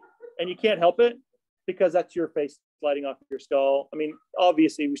 right? And you can't help it because that's your face sliding off your skull. I mean,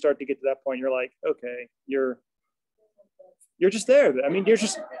 obviously we start to get to that point. You're like, okay, you're just there. I mean,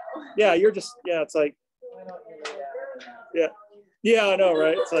 it's like, yeah, I know,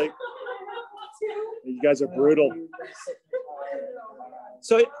 right? It's like, you guys are brutal.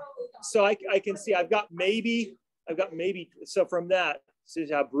 So I can see I've got maybe, so from that, see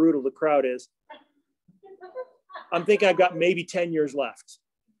how brutal the crowd is. I'm thinking I've got maybe 10 years left.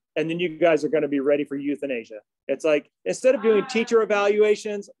 And then you guys are going to be ready for euthanasia. It's like, instead of doing teacher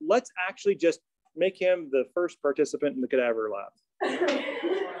evaluations, let's actually just make him the first participant in the cadaver lab.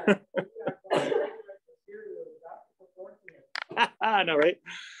 I know, right?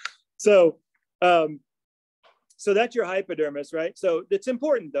 So that's your hypodermis, right? So it's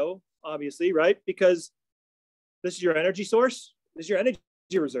important though, obviously, right? Because this is your energy source. This is your energy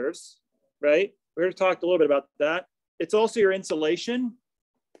reserves, right? We already talked a little bit about that. It's also your insulation,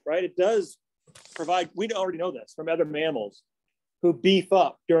 right? It does provide, we already know this from other mammals who beef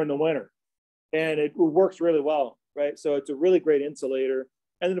up during the winter, and it works really well, right? So it's a really great insulator.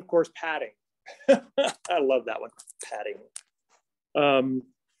 And then of course, padding. I love that one, padding.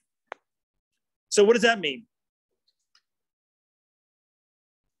 So what does that mean?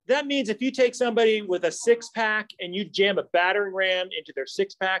 That means if you take somebody with a six-pack and you jam a battering ram into their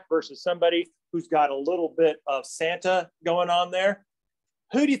six-pack versus somebody who's got a little bit of Santa going on there,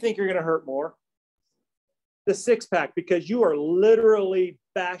 who do you think you're going to hurt more? The six-pack, because you are literally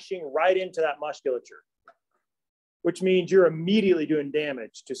bashing right into that musculature, which means you're immediately doing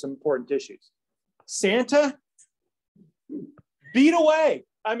damage to some important tissues. Santa, beat away.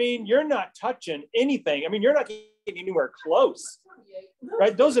 I mean, you're not touching anything. I mean, you're not getting anywhere close,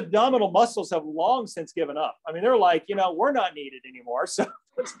 right? Those abdominal muscles have long since given up. I mean, they're like, you know, we're not needed anymore. So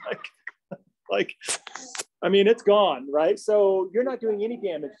it's like, I mean, it's gone, right? So you're not doing any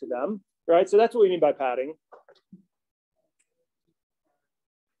damage to them, right? So that's what we mean by padding.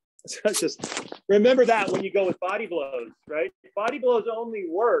 So just remember that when you go with body blows, right? Body blows only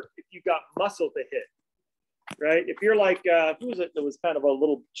work if you've got muscle to hit. Right? If you're like, who was it that was kind of a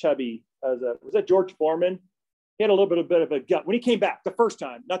little chubby? Was that George Foreman? He had a little bit of a gut when he came back the first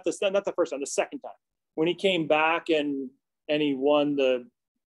time, not the first time, the second time. When he came back and he won the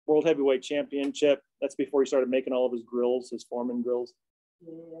World Heavyweight Championship. That's before he started making all of his grills, his Foreman grills.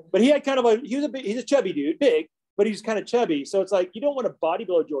 Yeah. But he had kind of he's a chubby dude, big, but he's kind of chubby. So it's like, you don't want to body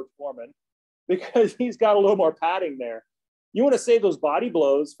blow George Foreman because he's got a little more padding there. You want to save those body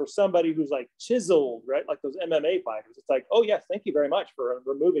blows for somebody who's like chiseled, right? Like those MMA fighters. It's like, oh yes, thank you very much for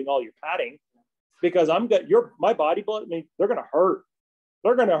removing all your padding, because my body blow. I mean, they're gonna hurt.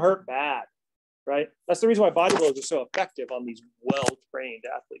 They're gonna hurt bad, right? That's the reason why body blows are so effective on these well-trained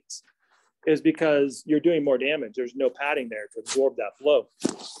athletes, is because you're doing more damage. There's no padding there to absorb that blow.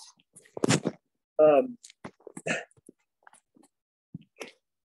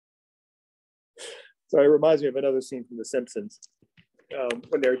 So it reminds me of another scene from The Simpsons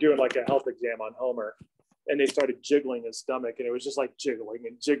when they were doing like a health exam on Homer, and they started jiggling his stomach, and it was just like jiggling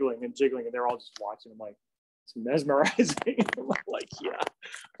and jiggling and jiggling, and they're all just watching him like, it's mesmerizing. Like, yeah,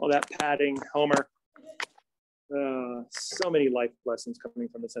 all that padding, Homer. So many life lessons coming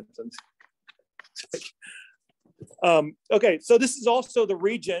from the sentence. Okay, so this is also the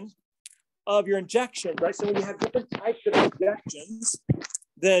region of your injection, right? So when you have different types of injections,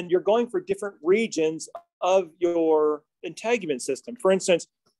 then you're going for different regions of your integument system. For instance,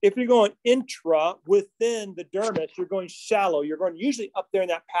 if you're going intra within the dermis, you're going shallow. You're going usually up there in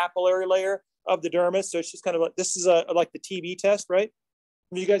that papillary layer of the dermis. So it's just kind of like, this is like the TB test, right?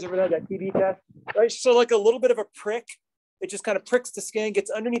 You guys ever had that TB test, right? So like a little bit of a prick. It just kind of pricks the skin, gets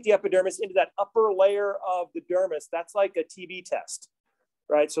underneath the epidermis into that upper layer of the dermis. That's like a TB test,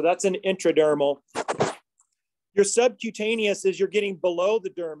 right? So that's an intradermal. Your subcutaneous is you're getting below the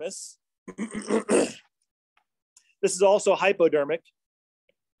dermis. This is also hypodermic.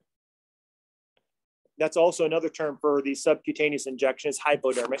 That's also another term for the subcutaneous injection is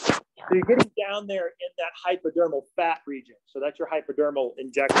hypodermic. So you're getting down there in that hypodermal fat region. So that's your hypodermal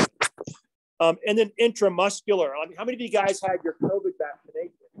injection. And then intramuscular. I mean, how many of you guys had your COVID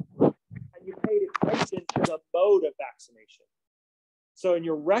vaccination and you paid attention to the mode of vaccination? So in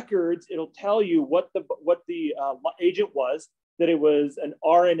your records, it'll tell you what the agent was, that it was an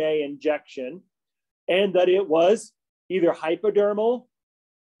RNA injection, and that it was either hypodermal,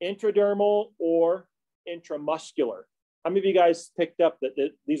 intradermal, or intramuscular. How many of you guys picked up that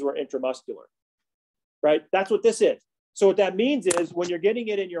these were intramuscular? Right? That's what this is. So what that means is when you're getting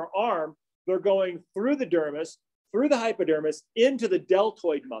it in your arm, they're going through the dermis, through the hypodermis, into the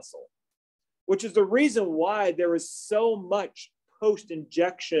deltoid muscle, which is the reason why there is so much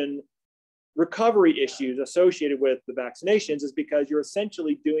post-injection recovery issues associated with the vaccinations, is because you're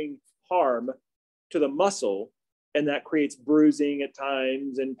essentially doing harm to the muscle, and that creates bruising at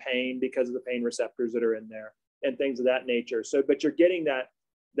times and pain because of the pain receptors that are in there and things of that nature. So, but you're getting that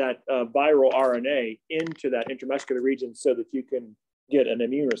viral RNA into that intramuscular region so that you can get an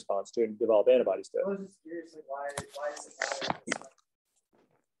immune response to it and develop antibodies to it. I was just curious, like, why does it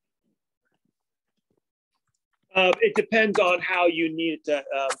matter? It depends on how you need it to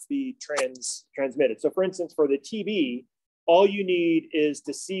be transmitted. So for instance, for the TB, all you need is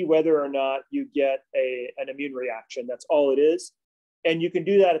to see whether or not you get an immune reaction. That's all it is. And you can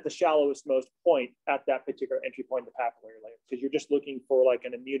do that at the shallowest most point at that particular entry point in the papillary layer, because you're just looking for like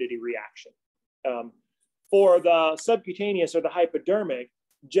an immunity reaction. For the subcutaneous or the hypodermic,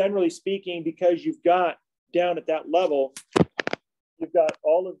 generally speaking, because you've got down at that level, you've got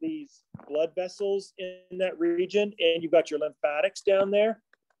all of these blood vessels in that region, and you've got your lymphatics down there.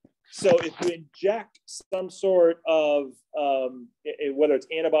 So if you inject some sort of, whether it's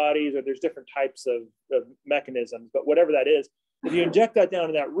antibodies or there's different types of mechanisms, but whatever that is, if you inject that down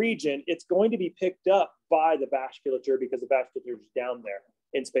in that region, it's going to be picked up by the vasculature because the vasculature is down there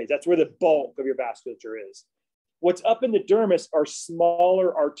in space. That's where the bulk of your vasculature is. What's up in the dermis are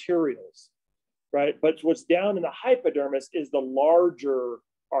smaller arterioles, right? But what's down in the hypodermis is the larger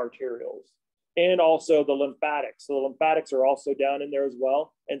arterioles and also the lymphatics. So the lymphatics are also down in there as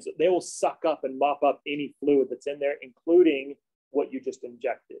well. And so they will suck up and mop up any fluid that's in there, including what you just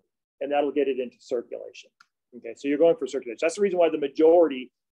injected. And that'll get it into circulation. Okay, so you're going for circulation. That's the reason why the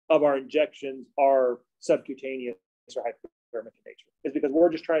majority of our injections are subcutaneous or hypodermic in nature, is because we're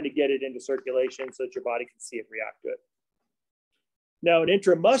just trying to get it into circulation so that your body can see it react to it. Now, in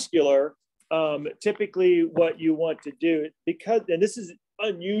intramuscular, typically what you want to do, because, and this is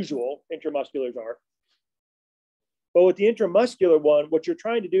unusual, intramusculars are, but with the intramuscular one, what you're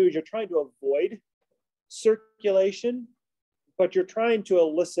trying to do is you're trying to avoid circulation, but you're trying to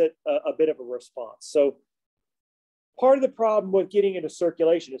elicit a bit of a response. So part of the problem with getting into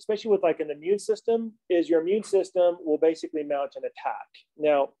circulation, especially with like an immune system, is your immune system will basically mount an attack.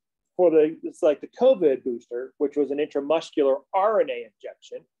 Now, it's like the COVID booster, which was an intramuscular RNA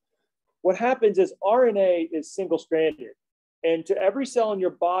injection. What happens is RNA is single-stranded. And to every cell in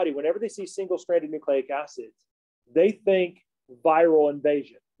your body, whenever they see single-stranded nucleic acids, they think viral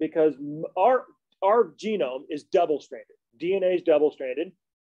invasion, because our genome is double-stranded. DNA is double-stranded,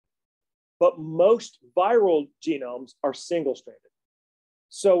 but most viral genomes are single-stranded.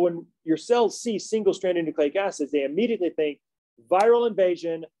 So when your cells see single-stranded nucleic acids, they immediately think viral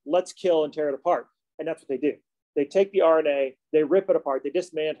invasion, let's kill and tear it apart. And that's what they do. They take the RNA, they rip it apart, they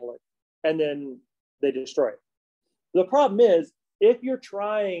dismantle it, and then they destroy it. The problem is, if you're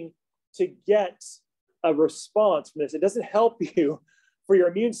trying to get a response from this, it doesn't help you for your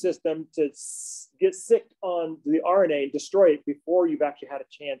immune system to get sick on the RNA and destroy it before you've actually had a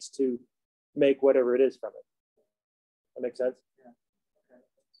chance to make whatever it is from it. That makes sense? Yeah. Okay.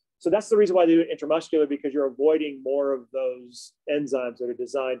 So that's the reason why they do it intramuscular, because you're avoiding more of those enzymes that are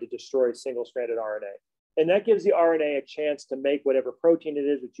designed to destroy single-stranded RNA. And that gives the RNA a chance to make whatever protein it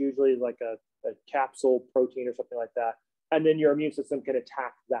is, which usually is like a capsule protein or something like that. And then your immune system can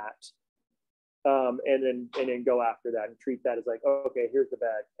attack that. And then go after that and treat that as like, oh, okay, here's the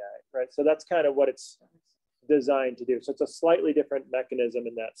bad guy, right? So that's kind of what it's designed to do. So it's a slightly different mechanism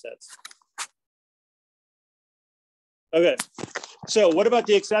in that sense. Okay, so what about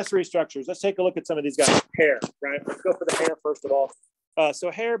the accessory structures? Let's take a look at some of these guys. Hair, right? Let's go for the hair first of all. So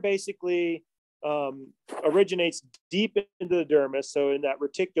hair basically originates deep into the dermis, so in that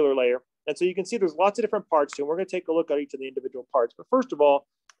reticular layer. And so you can see there's lots of different parts to it. We're going to take a look at each of the individual parts. But first of all,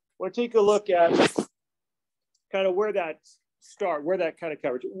 we're going to take a look at kind of where that kind of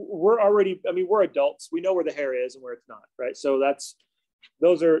coverage. We're adults. We know where the hair is and where it's not, right? So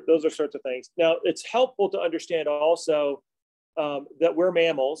those are sorts of things. Now, it's helpful to understand also that we're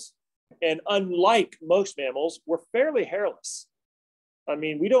mammals, and unlike most mammals, we're fairly hairless. I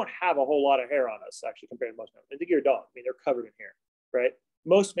mean, we don't have a whole lot of hair on us, actually, compared to most mammals. I think your dog, I mean, they're covered in hair, right?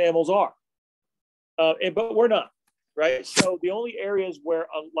 Most mammals are, but we're not, right? So the only areas where,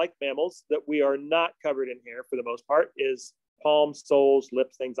 unlike mammals, that we are not covered in hair for the most part is palms, soles,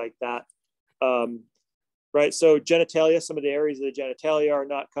 lips, things like that, right? So genitalia, some of the areas of the genitalia are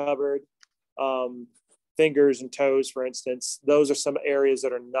not covered. Fingers and toes, for instance, those are some areas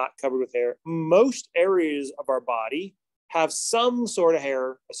that are not covered with hair. Most areas of our body have some sort of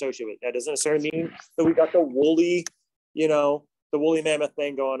hair associated with it. That doesn't necessarily mean that we got the woolly, the woolly mammoth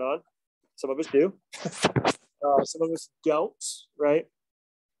thing going on. Some of us do. Some of us don't, right?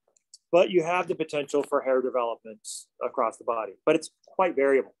 But you have the potential for hair development across the body, but it's quite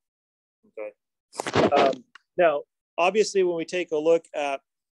variable, okay? Now, obviously, when we take a look at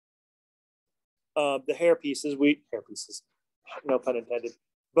the hair pieces, no pun intended,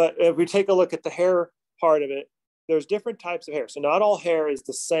 but if we take a look at the hair part of it, there's different types of hair. So not all hair is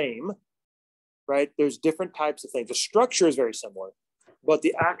the same, right? There's different types of things. The structure is very similar, but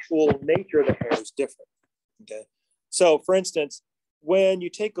the actual nature of the hair is different, okay? So for instance, when you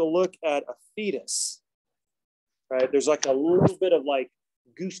take a look at a fetus, right, there's like a little bit of like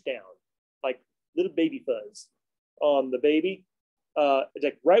goose down, like little baby fuzz on the baby. It's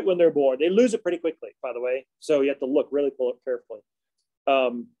like right when they're born. They lose it pretty quickly, by the way. So you have to look really carefully.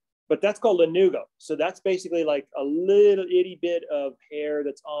 But that's called lanugo. So that's basically like a little itty bit of hair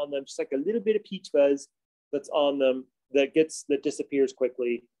that's on them, just like a little bit of peach fuzz that's on them that disappears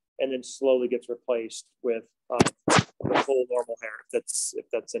quickly and then slowly gets replaced with the full normal hair if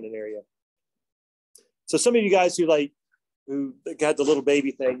that's in an area. So some of you guys who got the little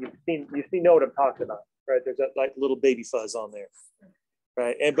baby thing, you know what I'm talking about, right? There's that like little baby fuzz on there,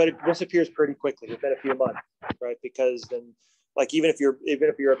 right? But it disappears pretty quickly within a few months, right? Because then, like even if you're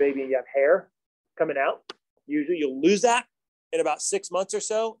a baby and you have hair coming out, usually you'll lose that in about 6 months or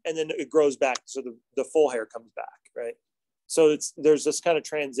so, and then it grows back, so the full hair comes back, right? So there's this kind of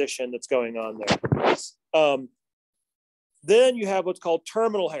transition that's going on there. Then you have what's called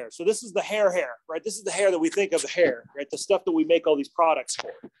terminal hair. So this is the hair, right? This is the hair that we think of the hair, right? The stuff that we make all these products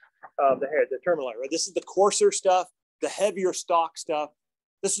for. The hair, the terminal hair, right? This is the coarser stuff, the heavier stock stuff.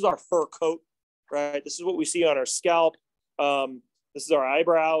 This is our fur coat, right? This is what we see on our scalp. This is our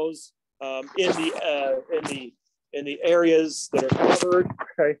eyebrows, in the areas that are covered,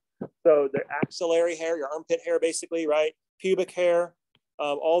 okay? So the axillary hair, your armpit hair, basically, right? Pubic hair,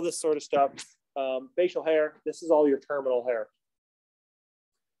 all this sort of stuff. Facial hair, this is all your terminal hair.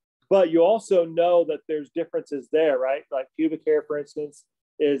 But you also know that there's differences there, right? Like pubic hair, for instance,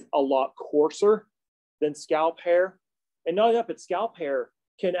 is a lot coarser than scalp hair. And not only that, but scalp hair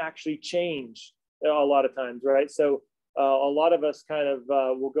can actually change a lot of times, right? So a lot of us kind of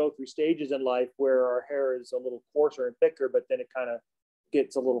will go through stages in life where our hair is a little coarser and thicker, but then it kind of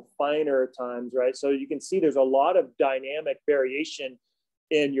gets a little finer at times, right? So you can see there's a lot of dynamic variation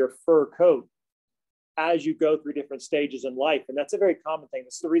in your fur coat as you go through different stages in life. And that's a very common thing.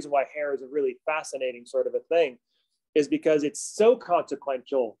 This is the reason why hair is a really fascinating sort of a thing, is because it's so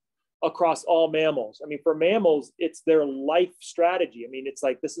consequential across all mammals. I mean, for mammals, it's their life strategy. I mean, it's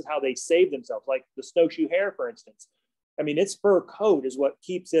like, this is how they save themselves. Like the snowshoe hare, for instance. I mean, its fur coat is what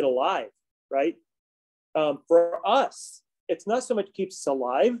keeps it alive, right? For us, it's not so much keeps us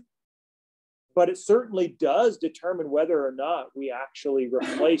alive, but it certainly does determine whether or not we actually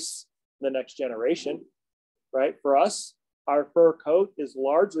replace the next generation, right? For us, our fur coat is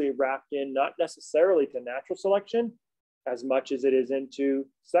largely wrapped in not necessarily to natural selection as much as it is into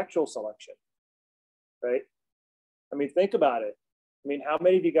sexual selection, right? I mean, think about it. I mean, how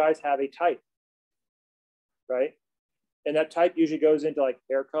many of you guys have a type, right? And that type usually goes into like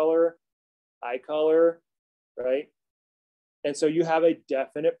hair color, eye color, right? And so you have a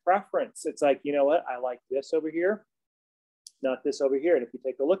definite preference. It's like, you know what, I like this over here, not this over here. And if you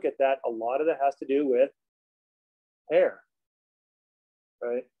take a look at that, a lot of that has to do with hair,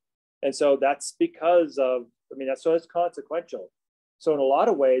 right? And so that's because of, I mean, that's so it's consequential. So in a lot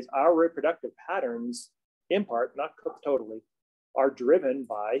of ways, our reproductive patterns, in part, not totally, are driven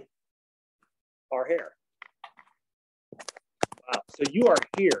by our hair. Wow. So you are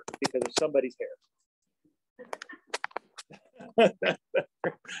here because of somebody's hair.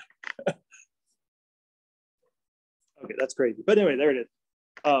 Okay, that's crazy. But anyway, there it is.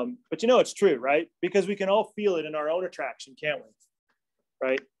 But you know, it's true, right? Because we can all feel it in our own attraction, can't we?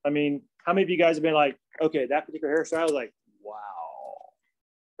 Right? I mean, how many of you guys have been like, okay, that particular hairstyle is like, wow,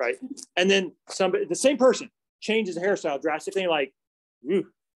 right? And then somebody, the same person changes the hairstyle drastically, like, woo,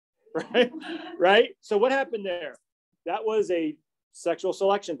 right? Right? So what happened there? That was a sexual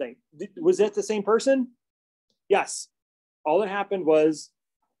selection thing. Was that the same person? Yes. All that happened was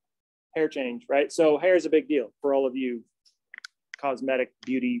hair change, right? So hair is a big deal for all of you cosmetic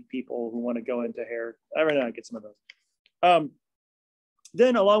beauty people who want to go into hair. Every now I get some of those.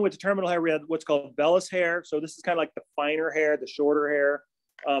 Then along with the terminal hair, we had what's called vellus hair. So this is kind of like the finer hair, the shorter hair.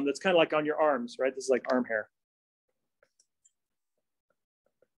 That's kind of like on your arms, right? This is like arm hair.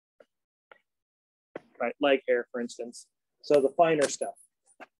 Right, leg hair, for instance. So the finer stuff.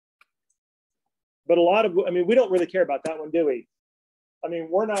 But a lot of, I mean, we don't really care about that one, do we? I mean,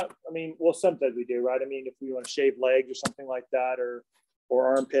 we're not, I mean, well, sometimes we do, right? I mean, if we want to shave legs or something like that, or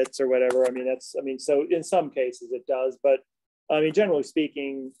armpits or whatever, I mean, that's, I mean, so in some cases it does, but I mean, generally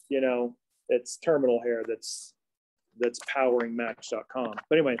speaking, you know, it's terminal hair that's powering Match.com.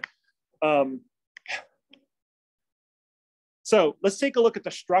 But anyway, so let's take a look at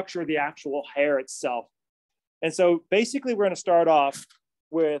the structure of the actual hair itself. And so basically we're going to start off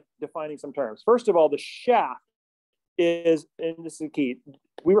with defining some terms. First of all, the shaft is, and this is the key,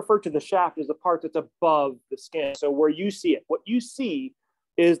 we refer to the shaft as the part that's above the skin. So where you see it, what you see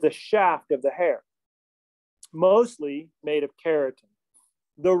is the shaft of the hair, mostly made of keratin.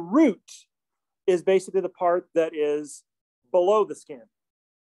 The root is basically the part that is below the skin.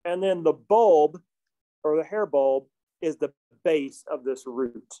 And then the bulb, or the hair bulb, is the base of this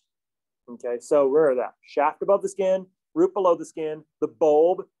root. Okay, so remember that. Shaft above the skin, root below the skin. The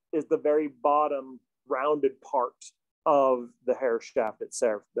bulb is the very bottom rounded part of the hair shaft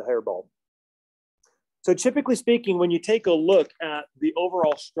itself, the hair bulb. So typically speaking, when you take a look at the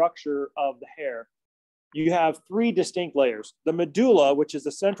overall structure of the hair, you have three distinct layers. The medulla, which is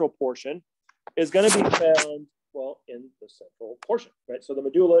the central portion, is going to be found, well, in the central portion, right? So the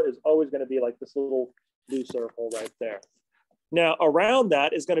medulla is always going to be like this little blue circle right there. Now, around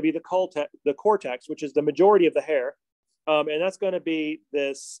that is going to be the cortex, which is the majority of the hair. And that's going to be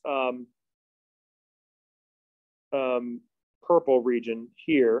this purple region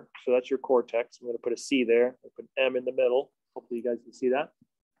here. So that's your cortex. I'm going to put a C there. I'll put an M in the middle. Hopefully you guys can see that.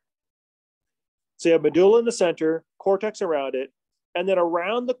 So you have medulla in the center, cortex around it, and then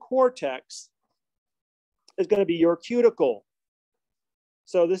around the cortex is going to be your cuticle.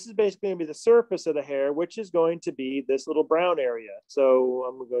 So this is basically going to be the surface of the hair, which is going to be this little brown area. So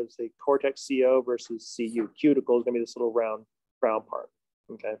I'm going to say cortex CO versus CU. Cuticle is going to be this little round brown part.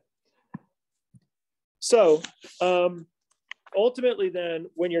 Okay. So ultimately then,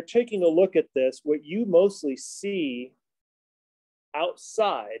 when you're taking a look at this, what you mostly see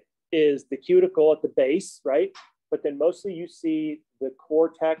outside is the cuticle at the base, right? But then mostly you see the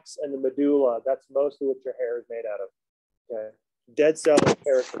cortex and the medulla. That's mostly what your hair is made out of. Okay. Dead cell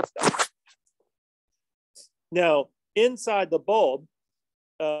keratin stuff. Now, inside the bulb,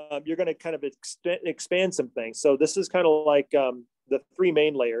 you're going to kind of expand some things. So this is kind of like the three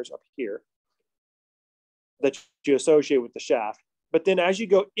main layers up here that you associate with the shaft. But then as you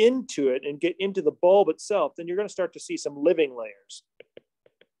go into it and get into the bulb itself, then you're going to start to see some living layers.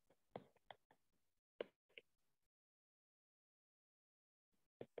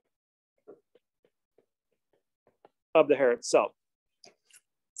 Of the hair itself.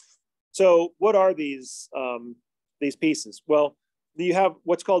 So what are these pieces? Well, you have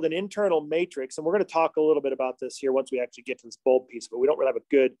what's called an internal matrix, and we're going to talk a little bit about this here once we actually get to this bulb piece, but we don't really have a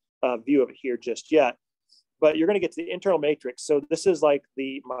good view of it here just yet. But you're going to get to the internal matrix. So this is like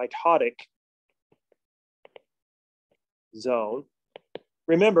the mitotic zone.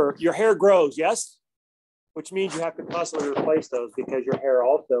 Remember, your hair grows, yes? Which means you have to constantly replace those because your hair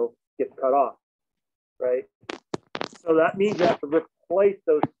also gets cut off, right? So that means you have to replace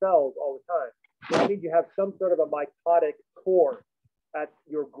those cells all the time. That means you have some sort of a mitotic core at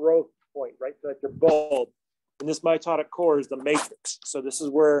your growth point, right? So at your bulb. And this mitotic core is the matrix. So this is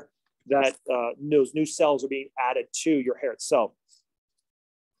where that those new cells are being added to your hair itself.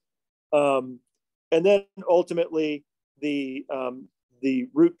 And then ultimately, the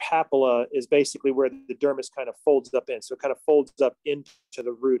root papilla is basically where the dermis kind of folds up in. So it kind of folds up into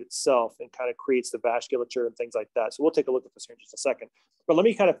the root itself and kind of creates the vasculature and things like that. So we'll take a look at this here in just a second. But let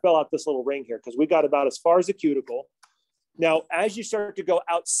me kind of fill out this little ring here because we got about as far as the cuticle. Now, as you start to go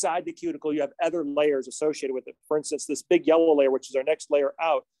outside the cuticle, you have other layers associated with it. For instance, this big yellow layer, which is our next layer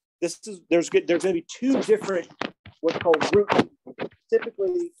out, there's going to be two different what's called root.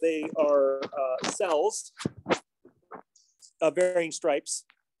 Typically, they are cells of varying stripes,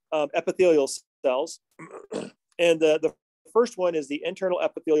 epithelial cells. And the first one is the internal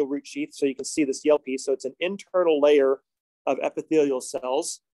epithelial root sheath. So you can see this yellow piece. So it's an internal layer of epithelial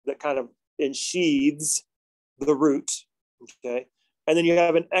cells that kind of ensheathes the root. Okay. And then you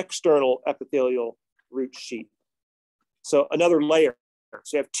have an external epithelial root sheath. So another layer.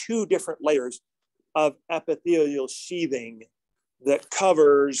 So you have two different layers of epithelial sheathing that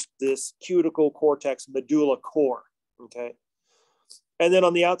covers this cuticle cortex medulla core. Okay. And then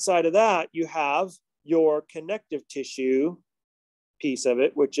on the outside of that, you have your connective tissue piece of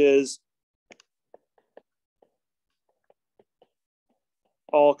it, which is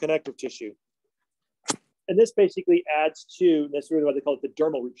all connective tissue. And this basically adds to, and that's really why they call it the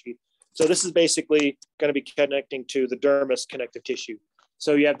dermal root sheath. So this is basically going to be connecting to the dermis connective tissue.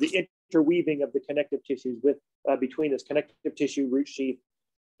 So you have the interweaving of the connective tissues with between this connective tissue root sheath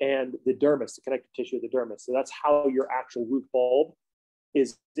and the dermis, the connective tissue of the dermis. So that's how your actual root bulb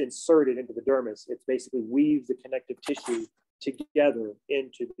is inserted into the dermis. It's basically weaves the connective tissue together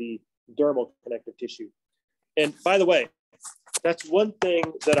into the dermal connective tissue. And by the way, that's one thing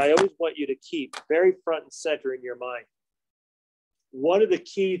that I always want you to keep very front and center in your mind. One of the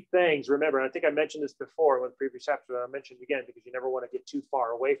key things, remember, and I think I mentioned this before in the previous chapter, and I'll mention it again because you never want to get too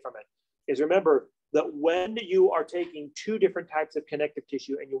far away from it, is remember that when you are taking two different types of connective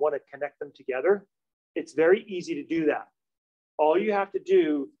tissue and you want to connect them together, it's very easy to do that. All you have to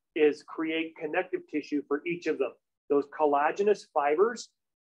do is create connective tissue for each of them. Those collagenous fibers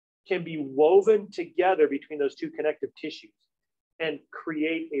can be woven together between those two connective tissues and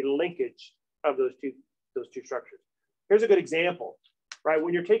create a linkage of those two structures. Here's a good example, right?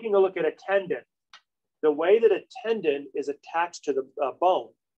 When you're taking a look at a tendon, the way that a tendon is attached to the bone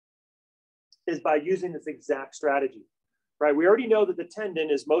is by using this exact strategy, right? We already know that the tendon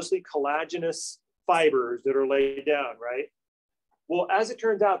is mostly collagenous fibers that are laid down, right? Well, as it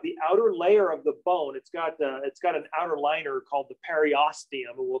turns out, the outer layer of the bone, it's got an outer liner called the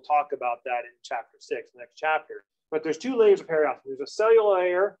periosteum, and we'll talk about that in chapter 6, the next chapter. But there's two layers of periosteum. There's a cellular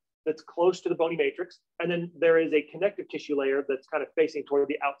layer that's close to the bony matrix, and then there is a connective tissue layer that's kind of facing toward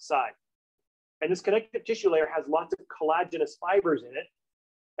the outside. And this connective tissue layer has lots of collagenous fibers in it,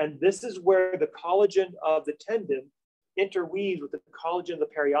 and this is where the collagen of the tendon interweaves with the collagen of the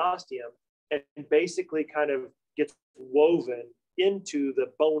periosteum and basically kind of gets woven into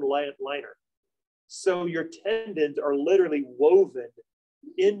the bone liner. So your tendons are literally woven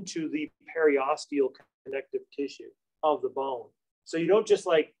into the periosteal connective tissue of the bone. So you don't just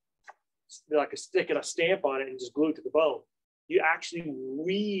like stick a stamp on it and just glue it to the bone. You actually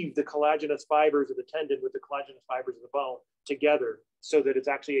weave the collagenous fibers of the tendon with the collagenous fibers of the bone together so that it's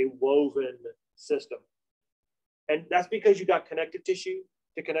actually a woven system. And that's because you got connective tissue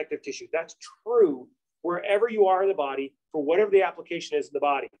to connective tissue. That's true wherever you are in the body for whatever the application is in the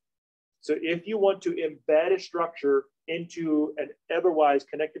body. So if you want to embed a structure into an otherwise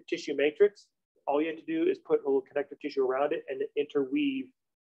connective tissue matrix, all you have to do is put a little connective tissue around it and interweave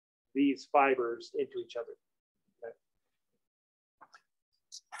these fibers into each other. Okay.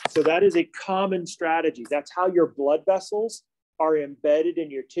 So that is a common strategy. That's how your blood vessels are embedded in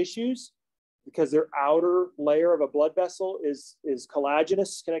your tissues, because their outer layer of a blood vessel is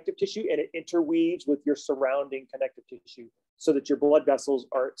collagenous connective tissue, and it interweaves with your surrounding connective tissue so that your blood vessels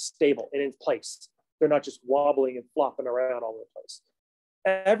are stable and in place. They're not just wobbling and flopping around all over the place.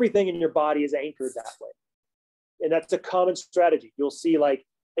 Everything in your body is anchored that way. And that's a common strategy. You'll see like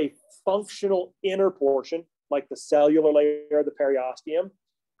a functional inner portion, like the cellular layer of the periosteum,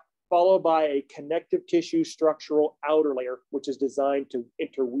 followed by a connective tissue structural outer layer, which is designed to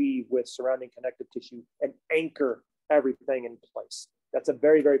interweave with surrounding connective tissue and anchor everything in place. That's a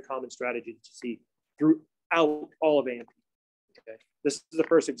very, very common strategy to see throughout all of AMP. Okay. This is the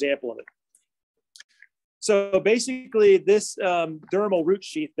first example of it. So basically this dermal root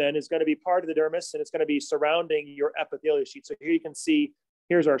sheath then is going to be part of the dermis, and it's going to be surrounding your epithelial sheath. So here you can see,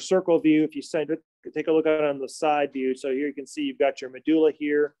 here's our circle view. If you take a look at it on the side view. So here you can see you've got your medulla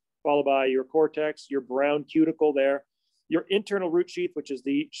here, followed by your cortex, your brown cuticle there. your internal root sheath, which is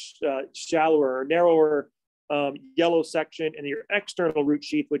the shallower or narrower yellow section, and your external root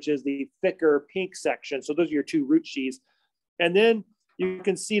sheath, which is the thicker pink section. So those are your two root sheaths. And then you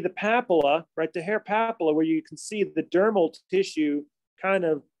can see the papilla, right? The hair papilla, where you can see the dermal tissue kind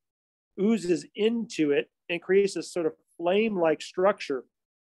of oozes into it and creates this sort of flame-like structure.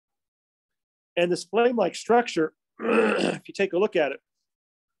 And this flame-like structure, if you take a look at it,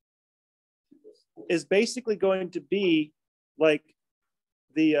 is basically going to be like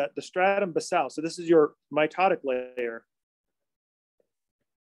the stratum basale. So this is your mitotic layer.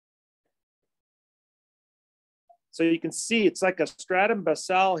 So you can see it's like a stratum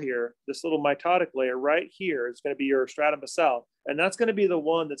basale here. This little mitotic layer right here is going to be your stratum basale. And that's going to be the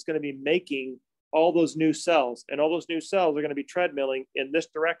one that's going to be making all those new cells. And all those new cells are going to be treadmilling in this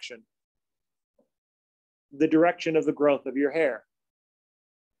direction, the direction of the growth of your hair.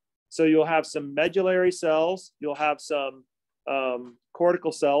 So you'll have some medullary cells, you'll have some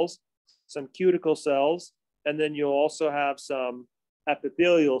cortical cells, some cuticle cells, and then you'll also have some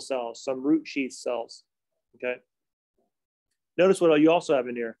epithelial cells, some root sheath cells, okay? Notice what you also have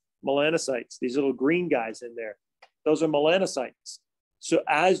in here, melanocytes, these little green guys in there. Those are melanocytes. So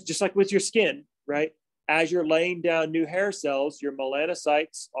just like with your skin, right? As you're laying down new hair cells, your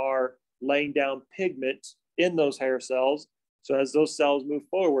melanocytes are laying down pigment in those hair cells. So as those cells move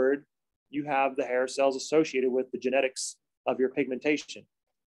forward, you have the hair cells associated with the genetics of your pigmentation.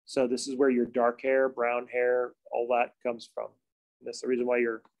 So this is where your dark hair, brown hair, all that comes from. And that's the reason why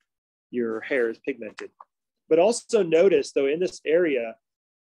your hair is pigmented. But also notice though, in this area,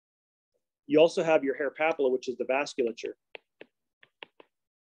 you also have your hair papilla, which is the vasculature.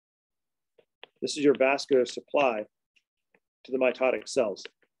 This is your vascular supply to the mitotic cells.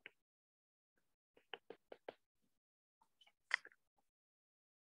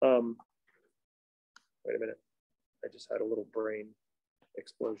 Wait a minute. I just had a little brain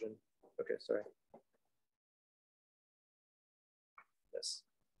explosion. Okay, sorry. Yes,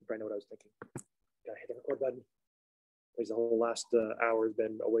 you probably know what I was thinking. Gotta hit the record button. Because the whole last hour has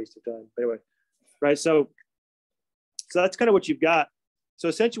been a waste of time. But anyway, right? So that's kind of what you've got. So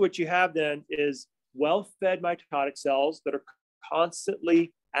essentially what you have then is well-fed mitotic cells that are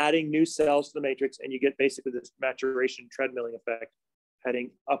constantly adding new cells to the matrix, and you get basically this maturation treadmilling effect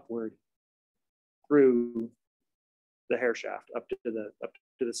heading upward through the hair shaft up to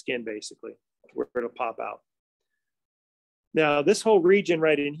the skin, basically, where it'll pop out. Now, this whole region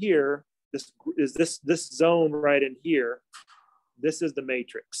right in here, this zone right in here, this is the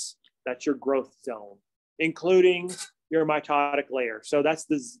matrix. That's your growth zone, including your mitotic layer. So that's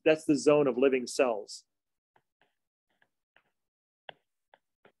the zone of living cells.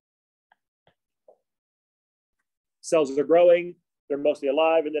 Cells are growing, they're mostly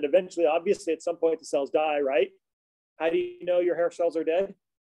alive, and then eventually, obviously, at some point, the cells die, right? How do you know your hair cells are dead?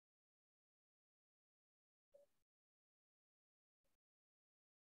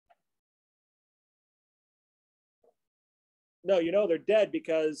 No, you know they're dead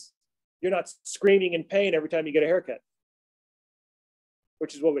because you're not screaming in pain every time you get a haircut,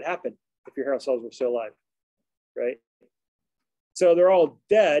 which is what would happen if your hair cells were still alive, right? So they're all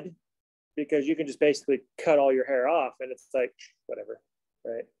dead because you can just basically cut all your hair off and it's like, whatever,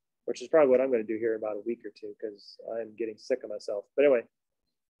 right? Which is probably what I'm going to do here in about a week or two because I'm getting sick of myself. But anyway,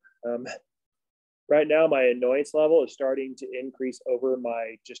 right now my annoyance level is starting to increase over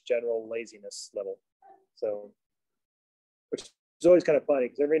my just general laziness level. So, which is always kind of funny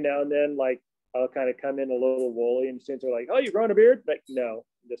because every now and then, like, I'll kind of come in a little woolly and students are like, oh, you're growing a beard? Like, no,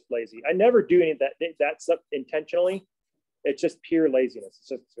 I'm just lazy. I never do any of that stuff intentionally. It's just pure laziness. It's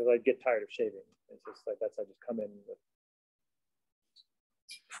just because I get tired of shaving. It's just like, that's, I just come in with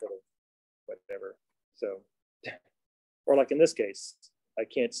sort of whatever. So, or like in this case, I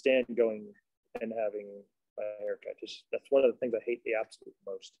can't stand going and having a haircut. Just, that's one of the things I hate the absolute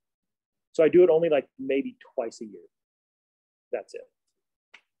most. So I do it only like maybe twice a year. That's it.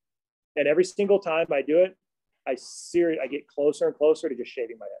 And every single time I do it, I get closer and closer to just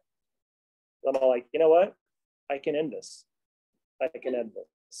shaving my head. I'm all like, you know what? I can end this. I can end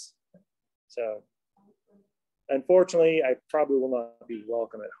this. So unfortunately, I probably will not be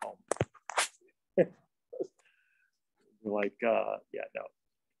welcome at home. Like, yeah, no.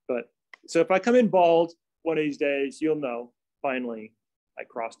 But so if I come in bald one of these days, you'll know, finally, I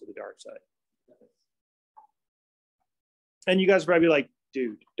crossed to the dark side. And you guys probably be like,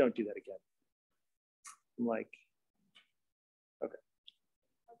 dude, don't do that again. I'm like, okay.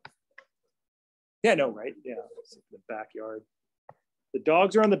 Yeah, no, right? Yeah, it's in the backyard. The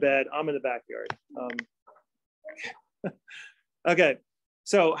dogs are on the bed. I'm in the backyard. Okay,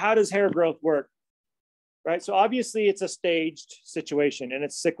 so how does hair growth work? right? So obviously it's a staged situation and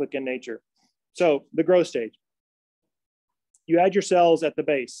it's cyclic in nature. So the growth stage, you add your cells at the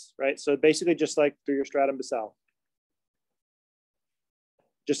base, right? So basically just like through your stratum basal,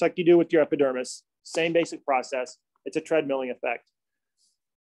 just like you do with your epidermis, same basic process. It's a treadmilling effect.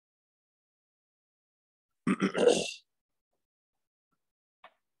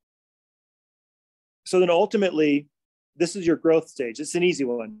 So then ultimately, this is your growth stage. It's an easy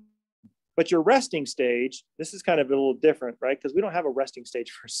one. But your resting stage, this is kind of a little different, right? Because we don't have a resting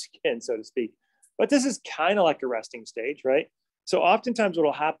stage for skin, so to speak. But this is kind of like a resting stage, right? So oftentimes what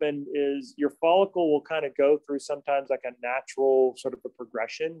will happen is your follicle will kind of go through sometimes like a natural sort of a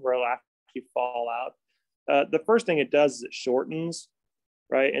progression where it'll actually fall out. The first thing it does is it shortens,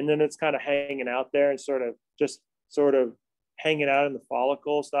 right? And then it's kind of hanging out there and sort of hanging out in the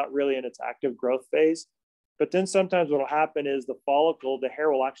follicle. It's not really in its active growth phase. But then sometimes what will happen is the follicle, the hair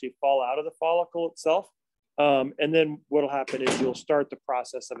will actually fall out of the follicle itself. And then what will happen is you'll start the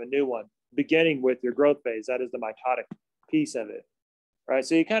process of a new one, beginning with your growth phase. That is the mitotic piece of it, right?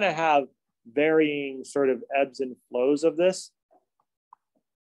 So you kind of have varying sort of ebbs and flows of this.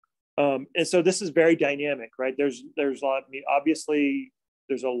 And so this is very dynamic, right? There's a lot, I mean, obviously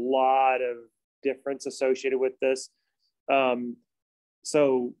there's a lot of difference associated with this.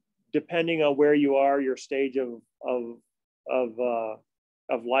 So depending on where you are, your stage of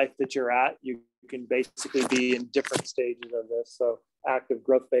life that you're at, you can basically be in different stages of this. So active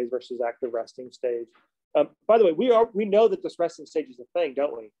growth phase versus active resting stage. By the way, we know that this resting stage is a thing,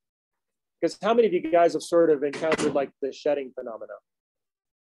 don't we? Because how many of you guys have sort of encountered like the shedding phenomenon?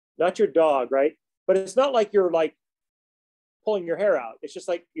 Not your dog, right? But it's not like you're like pulling your hair out. It's just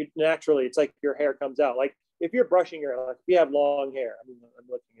like naturally, it's like your hair comes out. Like if you're brushing your hair, like if you have long hair, I mean, I'm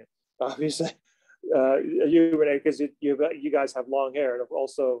looking at obviously you, Renee, because you guys have long hair, and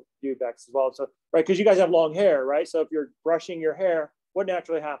also you, Bex, as well. So right, because you guys have long hair, right? So if you're brushing your hair, what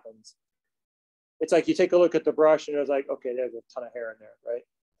naturally happens? It's like you take a look at the brush and it's like, okay, there's a ton of hair in there, right?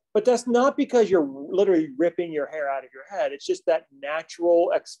 But that's not because you're literally ripping your hair out of your head. It's just that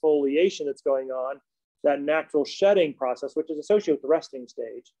natural exfoliation that's going on, that natural shedding process, which is associated with the resting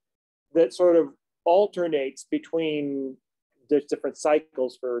stage, that sort of alternates between the different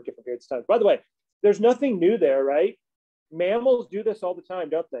cycles for different periods of time. By the way, there's nothing new there, right? Mammals do this all the time,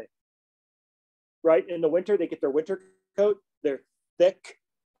 don't they? Right? In the winter, they get their winter coat, their thick,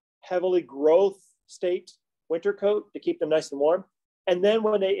 heavily growth state winter coat to keep them nice and warm. And then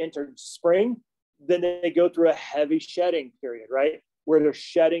when they enter spring, then they go through a heavy shedding period, right? Where they're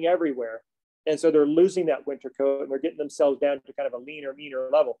shedding everywhere. And so they're losing that winter coat and they're getting themselves down to kind of a leaner, meaner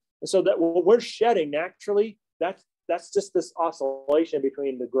level. And so that when we're shedding naturally, that's just this oscillation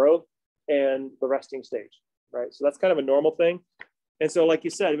between the growth and the resting stage, right? So that's kind of a normal thing. And so like you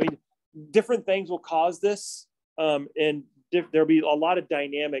said, I mean, different things will cause this, and there'll be a lot of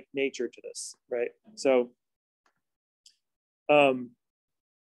dynamic nature to this, right? So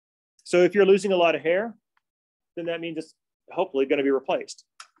so if you're losing a lot of hair, then that means it's hopefully going to be replaced,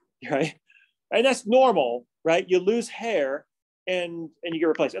 right? And that's normal, right? You lose hair and you get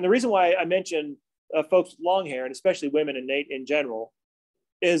replaced. And the reason why I mentioned folks with long hair, and especially women in general,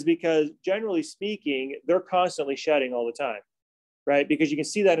 is because generally speaking, they're constantly shedding all the time, right? Because you can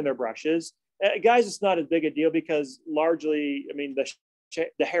see that in their brushes. Guys, it's not as big a deal because largely, I mean,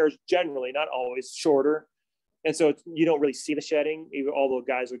 the hair is generally, not always, shorter. And so you don't really see the shedding, even although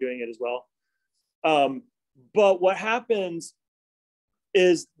guys are doing it as well. But what happens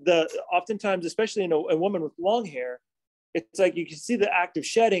is oftentimes, especially in a woman with long hair, it's like you can see the active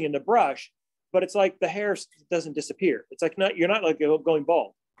shedding in the brush, but it's like the hair doesn't disappear. It's like you're not like going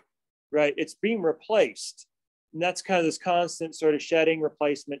bald, right? It's being replaced. And that's kind of this constant sort of shedding,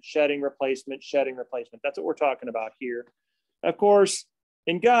 replacement, shedding, replacement, shedding, replacement. That's what we're talking about here. Of course,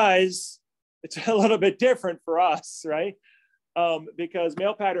 in guys, it's a little bit different for us, right? Because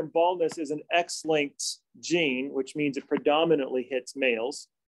male pattern baldness is an X-linked gene, which means it predominantly hits males,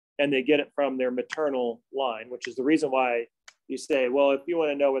 and they get it from their maternal line, which is the reason why you say, well, if you want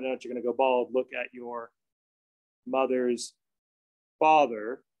to know whether or not you're going to go bald, look at your mother's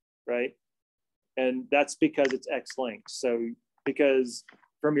father, right? And that's because it's X-linked. So because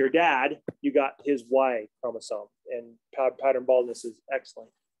from your dad, you got his Y chromosome, and pattern baldness is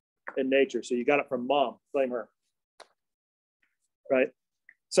X-linked in nature. So you got it from mom, blame her. Right.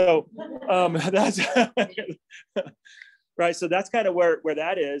 So that's right. So that's kind of where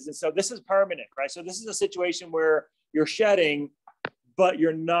that is. And so this is permanent, right? So this is a situation where you're shedding, but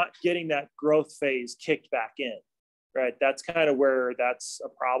you're not getting that growth phase kicked back in, right? That's kind of where that's a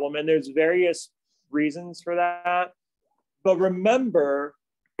problem. And there's various reasons for that. But remember,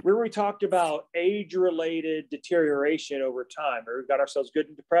 where we talked about age-related deterioration over time. We got ourselves good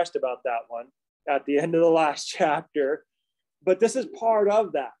and depressed about that one at the end of the last chapter. But this is part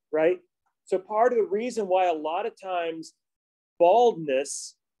of that, right? So part of the reason why a lot of times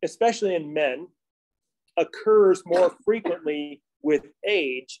baldness, especially in men, occurs more frequently with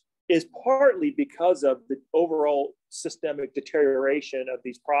age is partly because of the overall systemic deterioration of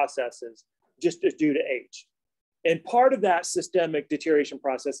these processes just due to age. And part of that systemic deterioration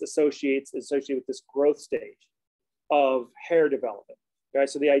process associated with this growth stage of hair development. Right?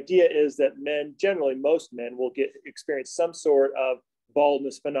 So the idea is that men, generally most men, will experience some sort of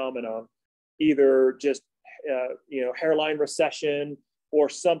baldness phenomenon, either just hairline recession or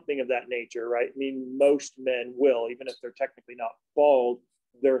something of that nature, right? I mean, most men will, even if they're technically not bald,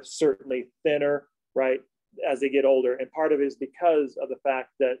 they're certainly thinner, right, as they get older. And part of it is because of the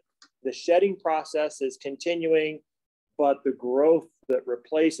fact that the shedding process is continuing, but the growth that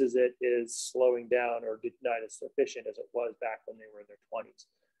replaces it is slowing down or not as efficient as it was back when they were in their 20s.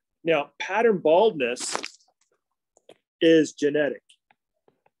 Now, pattern baldness is genetic,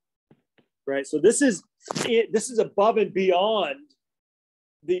 right? So this is above and beyond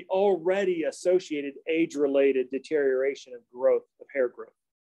the already associated age-related deterioration of growth, of hair growth,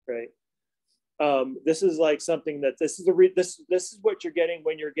 right? This is like something that this is what you're getting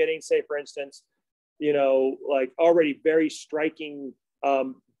when you're getting, say, for instance, like already very striking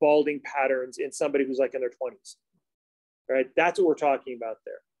balding patterns in somebody who's like in their 20s, right? That's what we're talking about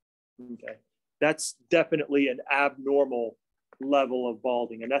there. Okay, that's definitely an abnormal level of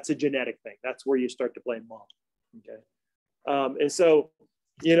balding, and that's a genetic thing. That's where you start to blame mom. Okay, and so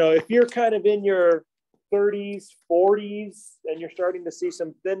if you're kind of in your 30s, 40s, and you're starting to see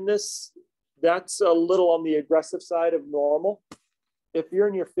some thinness, that's a little on the aggressive side of normal. If you're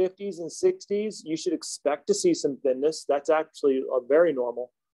in your 50s and 60s, you should expect to see some thinness. That's actually very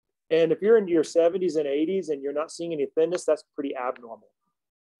normal. And if you're into your 70s and 80s and you're not seeing any thinness, that's pretty abnormal,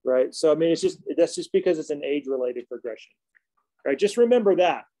 right? So, I mean, that's just because it's an age-related progression, right? Just remember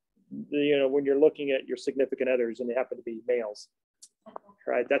that, when you're looking at your significant others and they happen to be males,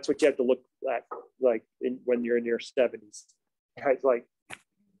 right? That's what you have to look at, like when you're in your 70s, right? It's like,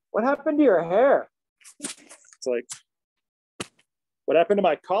 what happened to your hair? It's like, what happened to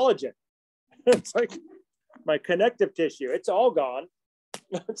my collagen? It's like my connective tissue. It's all gone.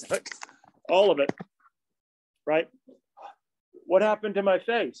 It's like all of it, right? What happened to my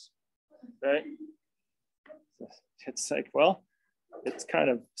face, right? It's like, well, it's kind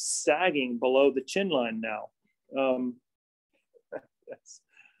of sagging below the chin line now.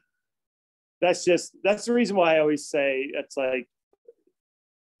 That's the reason why I always say it's like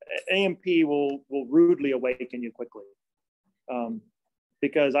AMP will rudely awaken you quickly.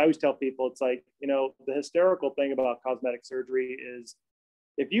 Because I always tell people, it's like, the hysterical thing about cosmetic surgery is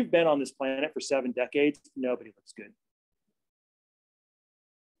if you've been on this planet for 7 decades, nobody looks good.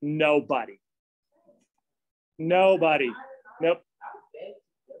 Nobody. Nope.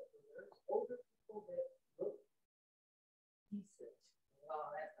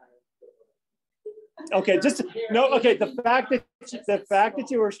 Okay, okay. The fact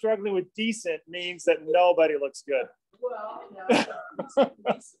that you were struggling with decent means that nobody looks good.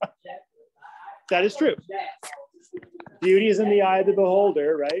 That is true. Beauty is in the eye of the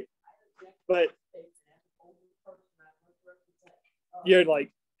beholder, right? But you're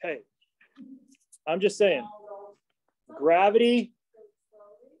like, hey, I'm just saying, gravity,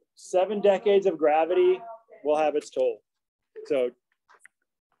 7 decades of gravity will have its toll. So,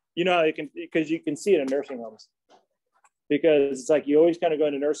 because you can see it in nursing homes. Because it's like you always kind of go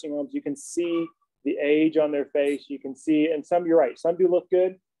into nursing homes, you can see the age on their face. You can see, and some, you're right, some do look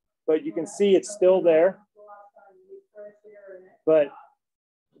good, but you can see it's still there. But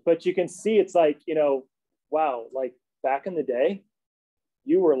you can see it's like, wow, like back in the day,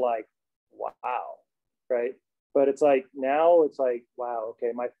 you were like, wow, right? But it's like now it's like, wow,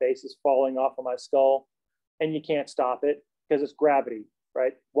 okay, my face is falling off of my skull and you can't stop it because it's gravity,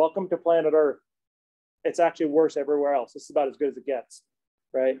 right? Welcome to planet Earth. It's actually worse everywhere else. This is about as good as it gets,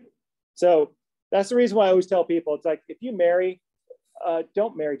 right? So that's the reason why I always tell people, it's like, if you marry,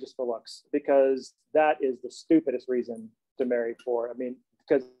 don't marry just for looks, because that is the stupidest reason to marry for. I mean,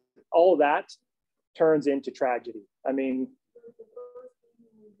 because all of that turns into tragedy. I mean,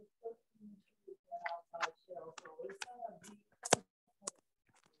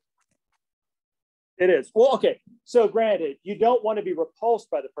 it is. Well, okay. So granted, you don't want to be repulsed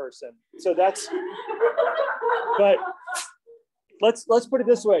by the person. So that's, but let's put it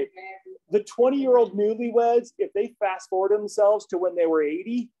this way. The 20-year-old newlyweds, if they fast forward themselves to when they were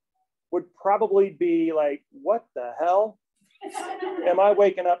 80, would probably be like, what the hell? am I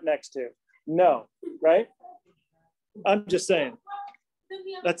waking up next to? No, right? I'm just saying.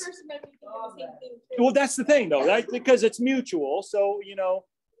 That's well, that's the thing though, right? Because it's mutual. So, you know,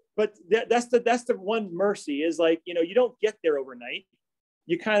 but that's the one mercy is like, you know, you don't get there overnight.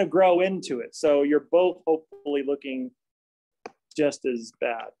 You kind of grow into it. So you're both hopefully looking just as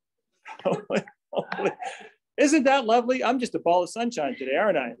bad. Isn't that lovely? I'm just a ball of sunshine today,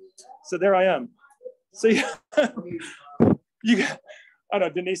 aren't I? So there I am. So yeah, you got, I don't know,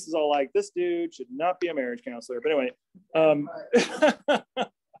 Denise is all like, this dude should not be a marriage counselor. But anyway,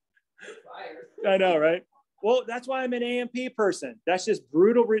 I know, right? Well, that's why I'm an AMP person. That's just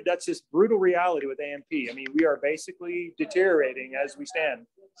brutal. That's just brutal reality with AMP. I mean, we are basically deteriorating as we stand.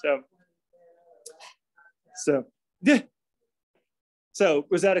 So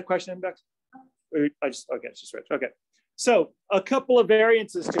was that a question, Bex? Okay, it's just right. Okay. So a couple of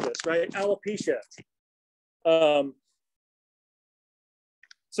variances to this, right? Alopecia.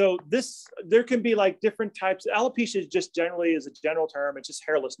 So there can be like different types. Alopecia just generally is a general term. It's just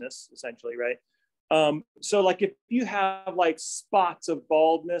hairlessness, essentially, right? So like if you have like spots of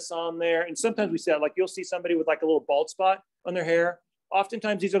baldness on there, and sometimes we see that, like you'll see somebody with like a little bald spot on their hair.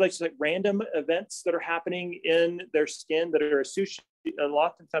 Oftentimes these are like just like random events that are happening in their skin that are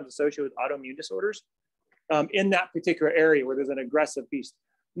oftentimes associated with autoimmune disorders in that particular area where there's an aggressive piece.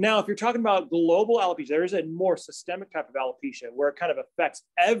 Now, if you're talking about global alopecia, there is a more systemic type of alopecia where it kind of affects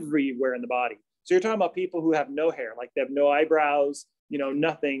everywhere in the body. So you're talking about people who have no hair, like they have no eyebrows, you know,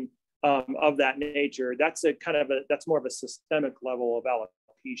 nothing of that nature. That's that's more of a systemic level of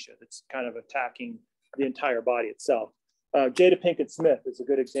alopecia that's kind of attacking the entire body itself. Jada Pinkett Smith is a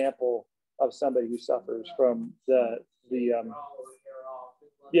good example of somebody who suffers from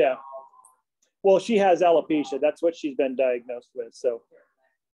yeah. Well, she has alopecia. That's what she's been diagnosed with. So,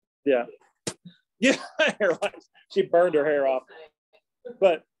 yeah. Hair-wise, she burned her hair off.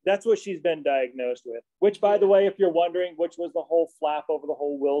 But that's what she's been diagnosed with. Which, by the way, if you're wondering, which was the whole flap over the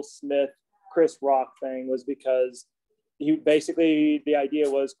whole Will Smith, Chris Rock thing, was because the idea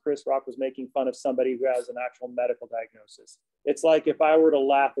was Chris Rock was making fun of somebody who has an actual medical diagnosis. It's like if I were to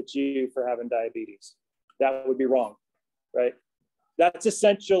laugh at you for having diabetes, that would be wrong, right? That's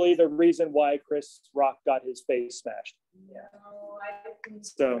essentially the reason why Chris Rock got his face smashed.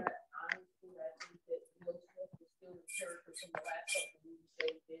 So,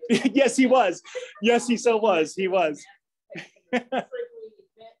 yes, he was. Yes, he so was. He was.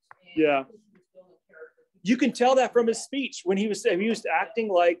 Yeah. You can tell that from his speech when he was acting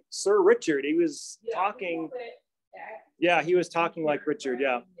like Sir Richard. He was talking. Yeah, he was talking like Richard.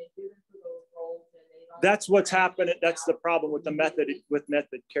 Yeah. That's what's happening. That's the problem with method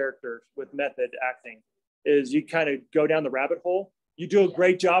characters, with method acting, is you kind of go down the rabbit hole. You do a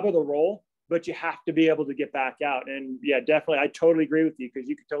great job of the role, but you have to be able to get back out. And yeah, definitely, I totally agree with you because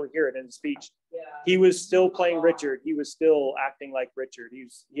you could totally hear it in his speech. He was still playing Richard. He was still acting like Richard. He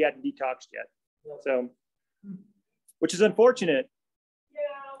hadn't detoxed yet. So, which is unfortunate,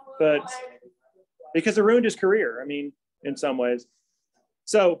 but because it ruined his career. I mean, in some ways.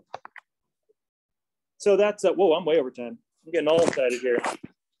 So that's whoa, I'm way over time. I'm getting all excited here.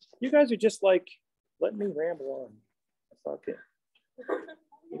 You guys are just like, let me ramble on. That's okay.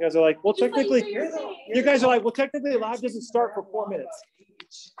 You guys are like, well, technically, live doesn't start for 4 minutes.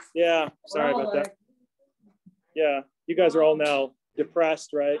 Yeah, sorry about that. Yeah, you guys are all now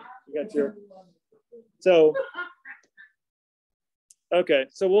depressed, right? You got your, so, okay,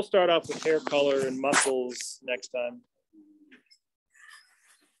 so we'll start off with hair color and muscles next time.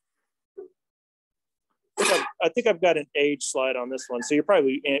 I think I've got an age slide on this one, so you're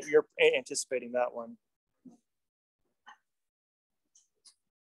anticipating that one.